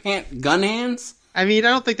parachute pant gun hands? I mean, I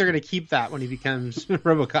don't think they're going to keep that when he becomes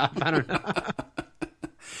RoboCop. I don't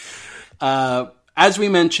know. As we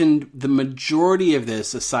mentioned, the majority of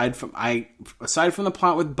this, aside from the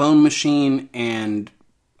plot with Bone Machine and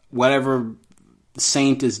whatever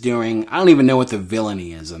Saint is doing, I don't even know what the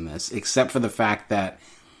villainy is in this, except for the fact that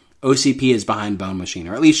OCP is behind Bone Machine,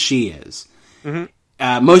 or at least she is.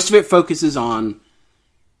 Mm-hmm. Most of it focuses on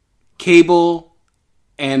Cable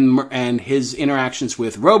and his interactions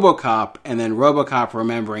with RoboCop, and then RoboCop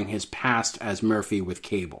remembering his past as Murphy with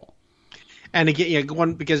Cable. And again,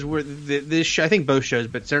 because this show, I think both shows,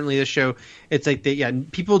 but certainly this show, it's like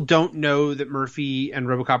people don't know that Murphy and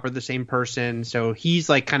RoboCop are the same person, so he's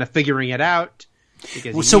like kind of figuring it out.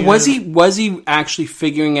 So was he actually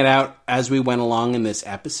figuring it out as we went along in this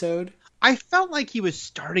episode? I felt like he was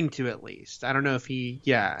starting to, at least. I don't know if he.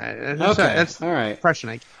 Yeah. That's all right.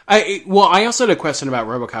 Impression. I also had a question about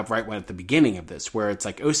RoboCop right at the beginning of this, where it's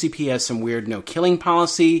like OCP has some weird no killing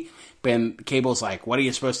policy. But Cable's like, what are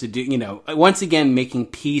you supposed to do? You know, once again, making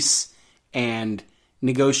peace and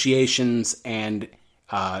negotiations and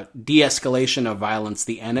de-escalation of violence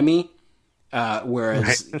the enemy.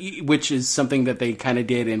 Which is something that they kind of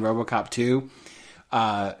did in RoboCop 2.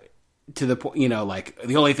 To the point, like,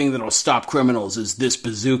 the only thing that'll stop criminals is this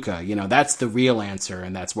bazooka. That's the real answer,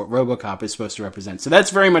 and that's what RoboCop is supposed to represent. So that's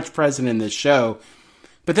very much present in this show.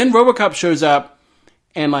 But then RoboCop shows up,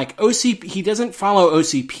 and like OCP, he doesn't follow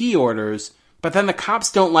OCP orders, but then the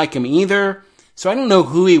cops don't like him either. So I don't know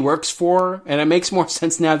who he works for, and it makes more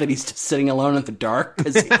sense now that he's just sitting alone in the dark,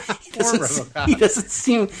 because he doesn't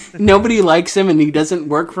seem, nobody likes him, and he doesn't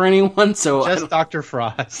work for anyone. So just Dr.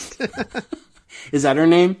 Frost. Is that her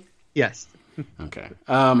name? Yes. Okay.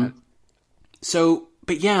 So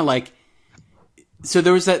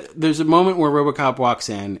there's a moment where RoboCop walks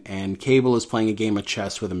in and Cable is playing a game of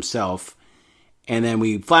chess with himself, and then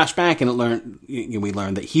we flash back and we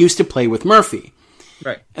learn that he used to play with Murphy.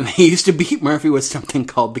 Right. And he used to beat Murphy with something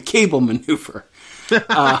called the Cable maneuver.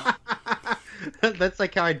 That's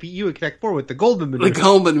like how I beat you at Connect 4 with the Goldman maneuver. The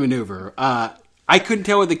Goldman maneuver. I couldn't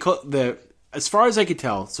tell what as far as I could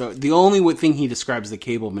tell, so the only thing he describes the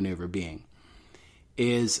Cable maneuver being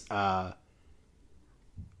is, what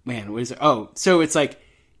is it? Oh, so it's like,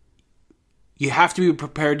 you have to be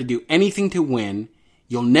prepared to do anything to win.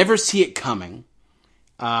 You'll never see it coming.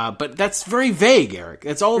 But that's very vague, Eric.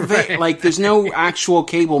 That's all vague. Right. Like, there's no actual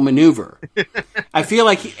Cable maneuver. I feel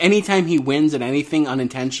like anytime he wins at anything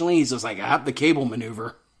unintentionally, he's just like, I have the Cable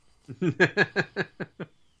maneuver.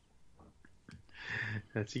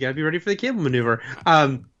 You gotta be ready for the Cable maneuver.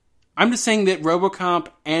 I'm just saying that RoboCop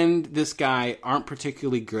and this guy aren't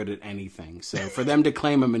particularly good at anything. So for them to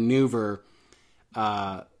claim a maneuver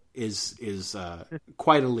is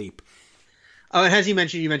quite a leap. Oh, and as you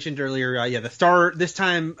mentioned earlier, the star this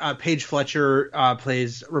time, Paige Fletcher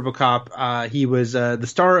plays RoboCop. He was the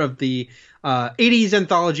star of the 80s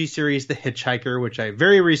anthology series The Hitchhiker, which I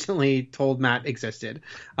very recently told Matt existed,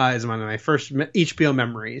 is one of my first HBO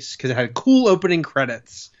memories, because it had cool opening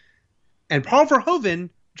credits. And Paul Verhoeven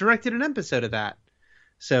directed an episode of that.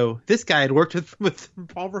 So this guy had worked with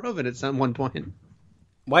Paul Verhoeven at one point.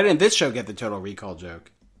 Why didn't this show get the Total Recall joke?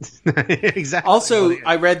 Exactly. Also,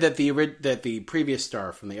 I read that the previous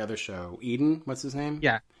star from the other show, Eden, what's his name?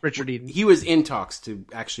 Yeah, Richard Eden. He was in talks to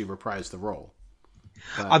actually reprise the role.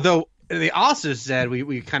 But... Although they also said,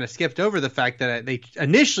 we kind of skipped over the fact that they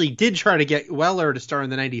initially did try to get Weller to star in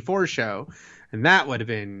the 94 show, and that would have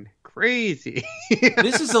been crazy.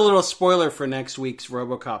 This is a little spoiler for next week's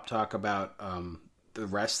RoboCop talk about the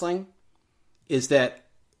wrestling, is that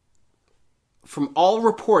from all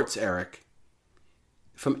reports, Eric,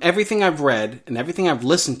 from everything I've read and everything I've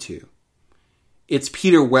listened to, it's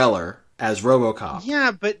Peter Weller as RoboCop.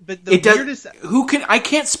 Yeah, but the weirdest... I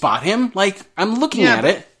can't spot him. Like, I'm looking at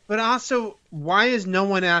it. But also, why has no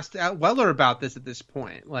one asked Weller about this at this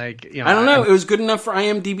point? Like, I don't know. It was good enough for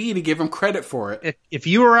IMDb to give him credit for it. If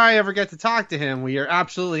you or I ever get to talk to him, we are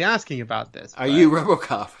absolutely asking about this. Are you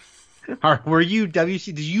RoboCop? Were you WC?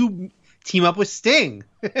 Did you team up with Sting?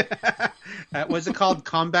 Was it called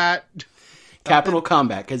Combat? Capital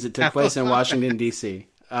Combat, because it took place in Washington, D.C.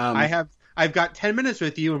 I I've got 10 minutes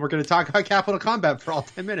with you, and we're going to talk about Capital Combat for all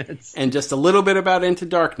 10 minutes. And just a little bit about Into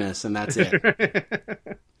Darkness, and that's it.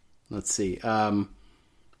 Let's see.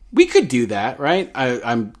 We could do that, right?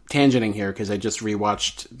 I'm tangenting here because I just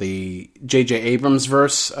rewatched the J.J. Abrams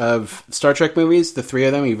verse of Star Trek movies, the 3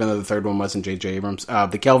 of them, even though the third one wasn't J.J. Abrams.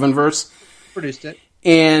 The Kelvin verse. Produced it.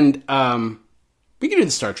 And we could do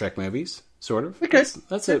the Star Trek movies, sort of. Okay.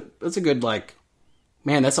 That's a good, like...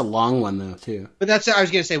 Man, that's a long one, though, too. But that's I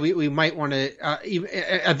was going to say, we might want to,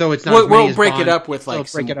 though it's not we'll break it up with, like... We'll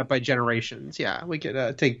break it up by generations. Yeah, we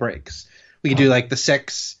could take breaks. We could do, like, the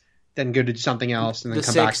 6... then go to something else, and then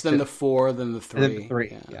come back. The 6, then the 4, then the 3. And then the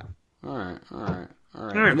 3, yeah. All right.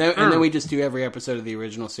 And then we just do every episode of the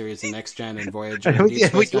original series, and Next Gen and Voyager. And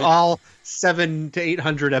we do all 700 to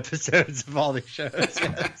 800 episodes of all these shows.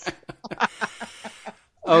 Yes.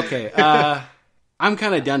 Okay, I'm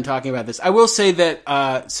kind of done talking about this. I will say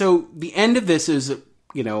that, so the end of this is,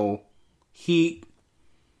 he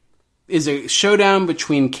is a showdown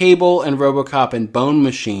between Cable and RoboCop and Bone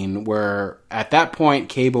Machine, where at that point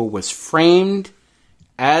Cable was framed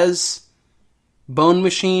as Bone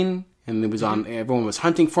Machine, and it was everyone was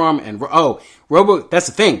hunting for him. And that's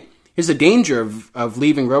the thing. Here's the danger of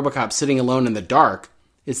leaving RoboCop sitting alone in the dark,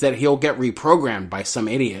 is that he'll get reprogrammed by some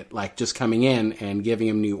idiot, like just coming in and giving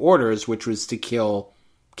him new orders, which was to kill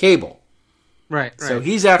Cable. Right. So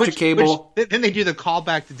he's after Cable. Then they do the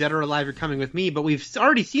callback to Dead or Alive, You're Coming With Me, but we've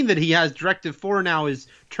already seen that he has Directive 4 now is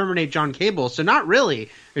terminate John Cable, so not really.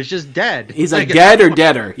 It's just dead. He's like dead or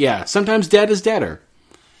deader. Yeah, sometimes dead is deader.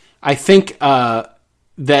 I think that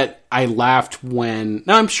I laughed when...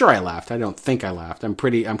 No, I'm sure I laughed. I don't think I laughed. I'm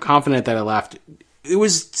confident that I laughed.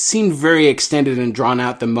 It seemed very extended and drawn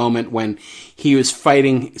out, the moment when he was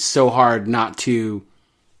fighting so hard not to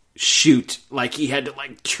shoot, like he had to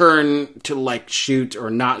turn to shoot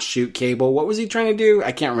or not shoot Cable. What was he trying to do?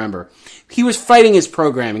 I can't remember. He was fighting his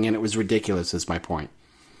programming, and it was ridiculous, is my point.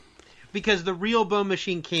 Because the real Bone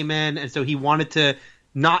Machine came in, and so he wanted to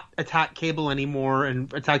not attack Cable anymore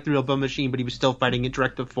and attack the real Bone Machine, but he was still fighting at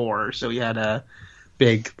Directive 4, so he had a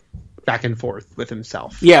big back and forth with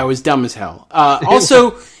himself. Yeah, it was dumb as hell.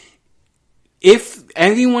 Also, if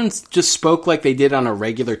anyone just spoke like they did on a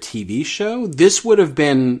regular TV show, this would have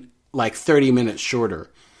been 30 minutes shorter.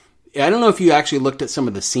 I don't know if you actually looked at some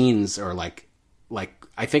of the scenes, or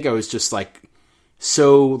I think I was just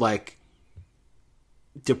so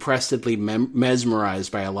depressedly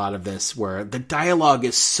mesmerized by a lot of this, where the dialogue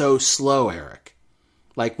is so slow, Eric.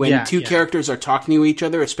 When two characters are talking to each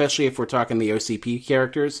other, especially if we're talking the OCP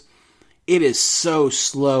characters, it is so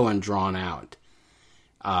slow and drawn out.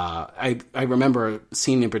 I remember a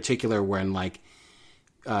scene in particular when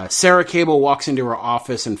Sarah Cable walks into her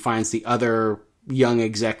office and finds the other young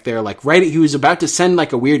exec there, he was about to send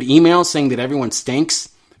a weird email saying that everyone stinks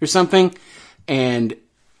or something, and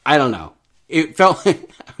I don't know. It felt I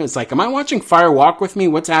was am I watching Fire Walk with Me?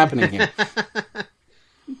 What's happening here?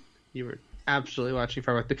 You were absolutely watching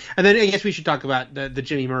Fire Walk with Me. And then I guess we should talk about the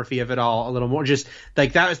Jimmy Murphy of it all a little more. Just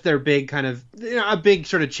that was their big kind of a big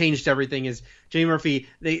sort of change to everything. Is Jimmy Murphy?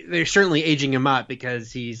 They're certainly aging him up,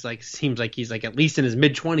 because he's seems like he's at least in his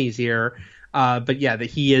mid-20s here. But yeah, that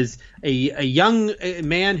he is a young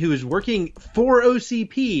man who is working for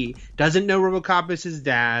OCP, doesn't know RoboCop is his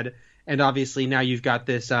dad, and obviously now you've got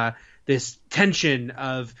this this tension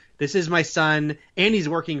of, this is my son, and he's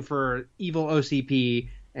working for evil OCP,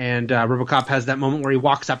 and RoboCop has that moment where he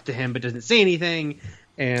walks up to him but doesn't say anything.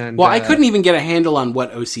 And I couldn't even get a handle on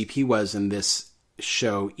what OCP was in this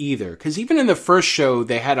show either, because even in the first show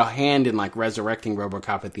they had a hand in resurrecting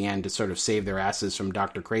RoboCop at the end to sort of save their asses from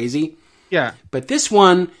Dr. Crazy. Yeah. But this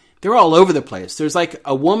one, they're all over the place. There's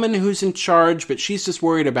a woman who's in charge, but she's just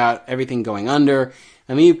worried about everything going under.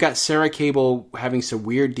 And then you've got Sarah Cable having some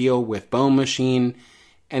weird deal with Bone Machine.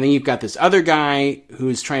 And then you've got this other guy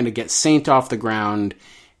who's trying to get Saint off the ground.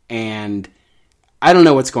 And I don't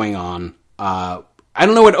know what's going on. I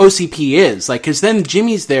don't know what OCP is. Because then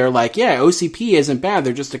Jimmy's there yeah, OCP isn't bad.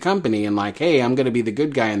 They're just a company. And hey, I'm going to be the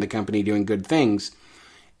good guy in the company doing good things.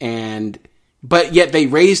 But yet they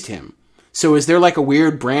raised him. So is there a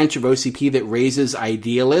weird branch of OCP that raises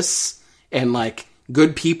idealists and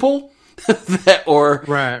good people?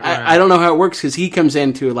 Right. I don't know how it works, because he comes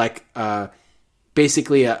into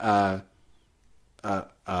basically a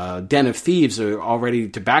den of thieves who are all ready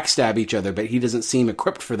to backstab each other, but he doesn't seem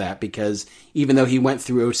equipped for that, because even though he went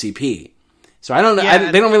through OCP. So I don't know.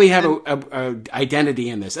 Yeah, they don't really have a identity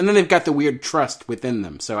in this. And then they've got the weird trust within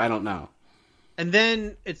them. So I don't know. And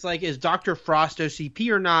then it's is Dr. Frost OCP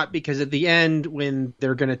or not? Because at the end, when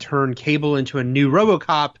they're going to turn Cable into a new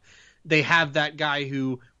RoboCop, they have that guy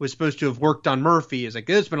who was supposed to have worked on Murphy is like,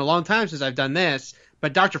 it's been a long time since I've done this,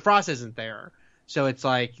 but Dr. Frost isn't there. So it's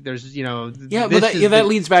like there's, that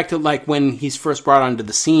leads back to like when he's first brought onto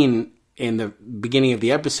the scene in the beginning of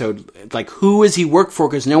the episode. Like, who does he work for?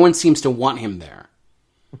 Because no one seems to want him there.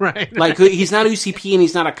 Right. Like, he's not UCP and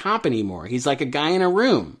he's not a cop anymore. He's like a guy in a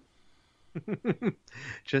room.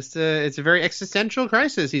 It's a very existential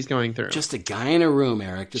crisis he's going through. Just a guy in a room,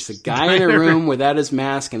 Eric. Just a guy in a room without his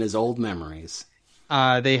mask and his old memories.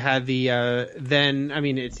 They had it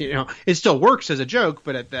still works as a joke,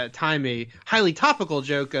 but at that time, a highly topical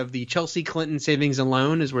joke of the Chelsea Clinton savings and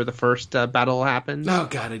loan is where the first battle happened. Oh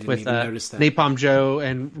God, I didn't even notice that. Napalm Joe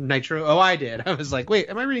and Nitro. Oh, I did. I was like, wait,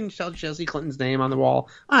 am I reading Chelsea Clinton's name on the wall?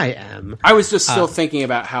 I am. I was just still thinking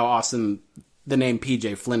about how awesome the name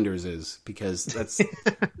PJ Flinders is, because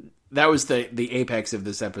that was the apex of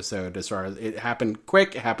this episode. As far as it happened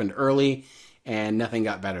quick, it happened early, and nothing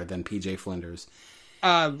got better than PJ Flinders.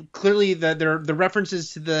 Clearly, the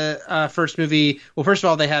references to the first movie. Well, first of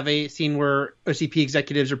all, they have a scene where OCP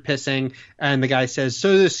executives are pissing, and the guy says,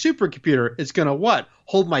 "So the supercomputer is gonna what?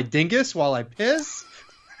 Hold my dingus while I piss?"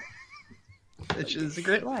 Which is a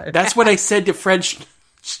great line. That's what I said to Fred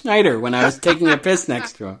Schneider when I was taking a piss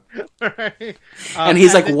next to him. Right. And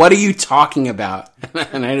he's like, "What are you talking about?"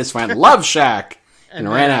 And I just went, "Love Shack," and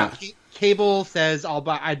ran out. Cable says,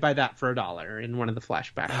 "I'd buy that for $1" in one of the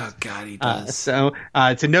flashbacks. Oh God, he does. So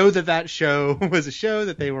to know that show was a show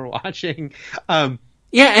that they were watching. Yeah,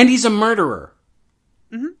 and he's a murderer.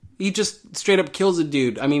 Mm-hmm. He just straight up kills a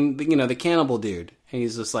dude. I mean, the cannibal dude. And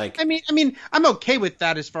he's just like, I mean, I'm okay with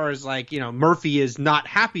that as far as like, Murphy is not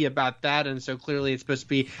happy about that, and so clearly it's supposed to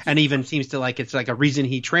be, and even seems to like it's like a reason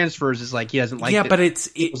he transfers is like he doesn't like. Yeah, but it's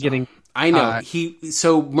getting. I know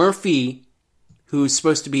so Murphy, who's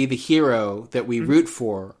supposed to be the hero that we root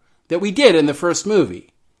for, that we did in the first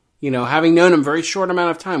movie. Having known him very short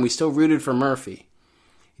amount of time, we still rooted for Murphy.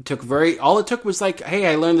 All it took was like, hey,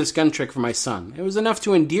 I learned this gun trick from my son. It was enough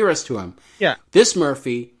to endear us to him. Yeah. This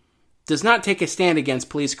Murphy does not take a stand against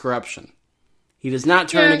police corruption. He does not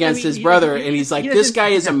turn against his brother, and he's like, this guy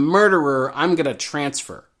is a murderer, I'm going to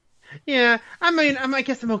transfer. Yeah, I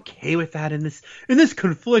guess I'm okay with that in this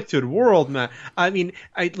conflicted world, man. I mean,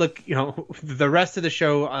 the rest of the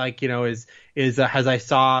show, is as I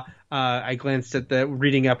saw, I glanced at the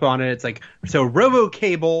reading up on it. It's like, so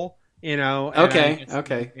RoboCable,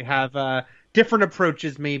 Okay. We have different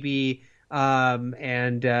approaches, maybe.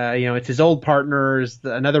 It's his old partners,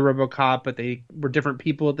 another RoboCop, but they were different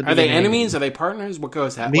people at the beginning. Are they enemies? Are they partners? What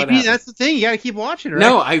goes? Maybe that's the thing. You got to keep watching, right?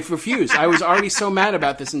 No, I refuse. I was already so mad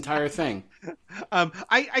about this entire thing.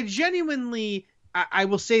 I genuinely, I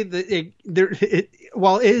will say that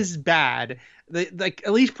while it is bad,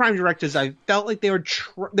 at least Prime Directives, I felt like there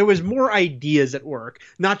was more ideas at work,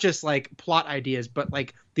 not just like plot ideas, but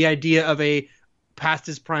like the idea of a past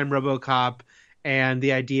his prime RoboCop. And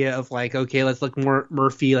the idea of like, okay, let's look more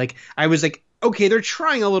Murphy. Like, I was like, okay, they're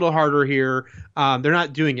trying a little harder here. They're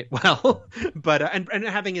not doing it well. But and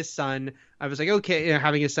having his son, I was like, okay,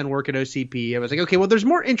 having his son work at OCP, I was like, okay, well, there's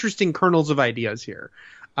more interesting kernels of ideas here.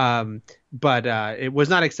 But it was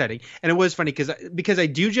not exciting, and it was funny because I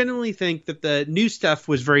do genuinely think that the new stuff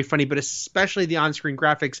was very funny, but especially the on-screen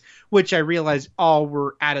graphics, which I realized all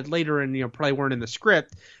were added later and probably weren't in the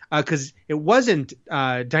script. Because it wasn't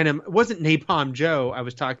Napalm Joe I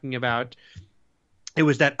was talking about. It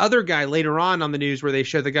was that other guy later on the news where they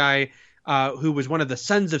show the guy who was one of the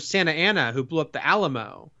sons of Santa Anna who blew up the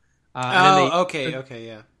Alamo. Okay,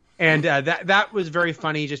 yeah. And that was very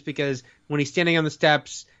funny just because when he's standing on the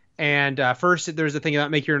steps and first there's the thing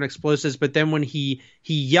about make your own explosives, but then when he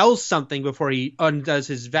yells something before he undoes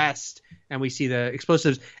his vest and we see the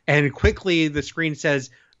explosives, and quickly the screen says,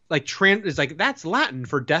 is like, that's Latin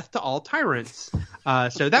for death to all tyrants.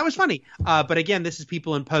 So that was funny. But again, this is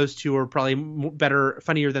people in post who are probably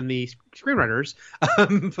funnier than the screenwriters,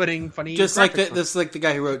 putting funny. Just like the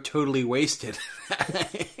guy who wrote "Totally Wasted"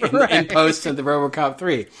 in post of the RoboCop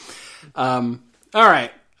 3. All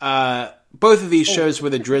right. Both of these shows were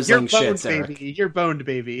the drizzling shits, Eric. You're boned,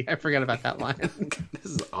 baby. I forgot about that line. This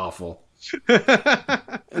is awful.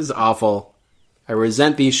 This is awful. I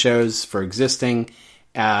resent these shows for existing.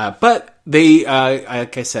 But they,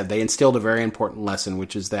 like I said, they instilled a very important lesson,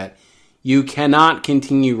 which is that you cannot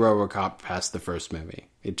continue RoboCop past the first movie.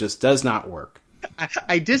 It just does not work.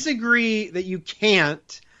 I disagree that you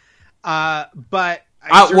can't, but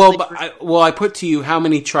I put to you, how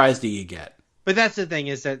many tries do you get? But that's the thing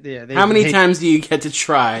is that how many times do you get to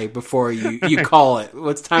try before you call it?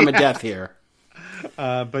 What's time of death here?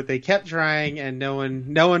 But they kept trying, and no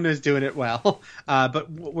one is doing it well.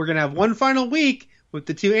 But we're gonna have one final week with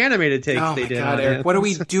the 2 animated takes Oh they my did. God, on Eric, it. what are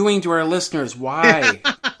we doing to our listeners? Why?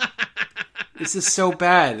 This is so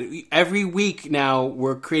bad. Every week now,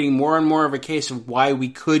 we're creating more and more of a case of why we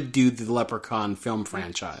could do the Leprechaun film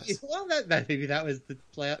franchise. Well, maybe that was the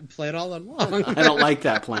plan all along. I don't like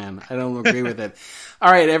that plan. I don't agree with it.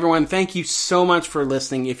 All right, everyone, thank you so much for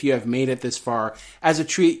listening. If you have made it this far, as a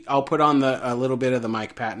treat, I'll put on a little bit of the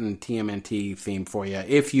Mike Patton TMNT theme for you.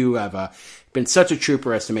 If you have been such a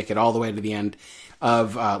trooper as to make it all the way to the end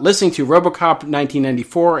of listening to RoboCop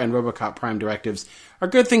 1994 and RoboCop Prime Directives, are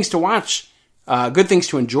good things to watch. Good things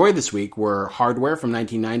to enjoy this week were Hardware from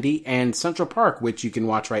 1990 and Central Park, which you can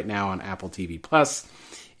watch right now on Apple TV Plus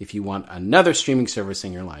if you want another streaming service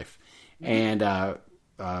in your life. And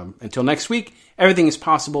until next week, everything is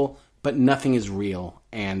possible, but nothing is real.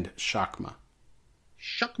 And Shakma.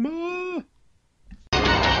 Shakma!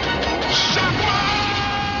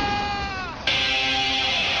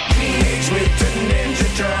 Teenage Mutant Ninja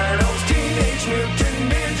Turtles, Teenage Mutant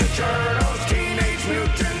Ninja Turtles, Teenage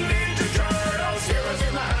Mutant Ninja Turtles, heroes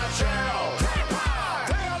in the half shell.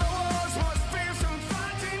 They are the world's most fearsome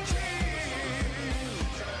fighting team.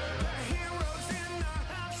 Heroes in the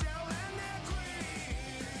half shell and their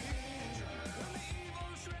queens. When the evil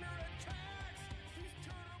Shredder attacks, these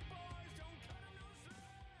turtle boys don't cut him no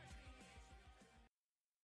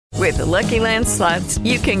slack. With the Lucky Land Slots,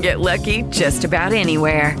 you can get lucky just about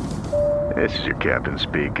anywhere. This is your captain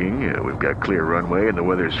speaking. We've got clear runway and the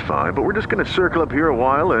weather's fine, but we're just going to circle up here a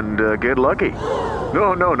while and get lucky.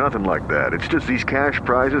 No, nothing like that. It's just these cash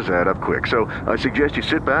prizes add up quick. So I suggest you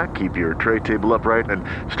sit back, keep your tray table upright, and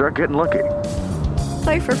start getting lucky.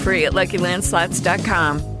 Play for free at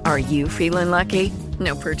LuckyLandSlots.com. Are you feeling lucky?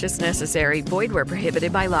 No purchase necessary. Void where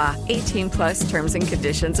prohibited by law. 18 plus terms and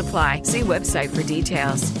conditions apply. See website for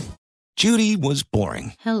details. Judy was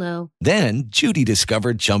boring. Hello. Then Judy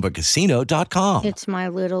discovered ChumbaCasino.com. It's my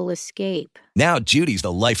little escape. Now Judy's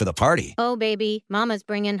the life of the party. Oh, baby, mama's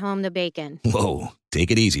bringing home the bacon. Whoa,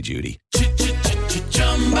 take it easy, Judy.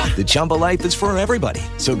 The Chumba life is for everybody.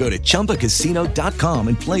 So go to ChumbaCasino.com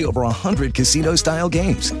and play over 100 casino-style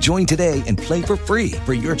games. Join today and play for free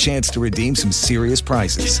for your chance to redeem some serious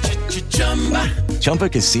prizes.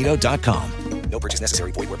 ChumbaCasino.com. No purchase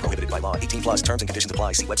necessary. Void where prohibited by law. 18 plus terms and conditions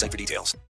apply. See website for details.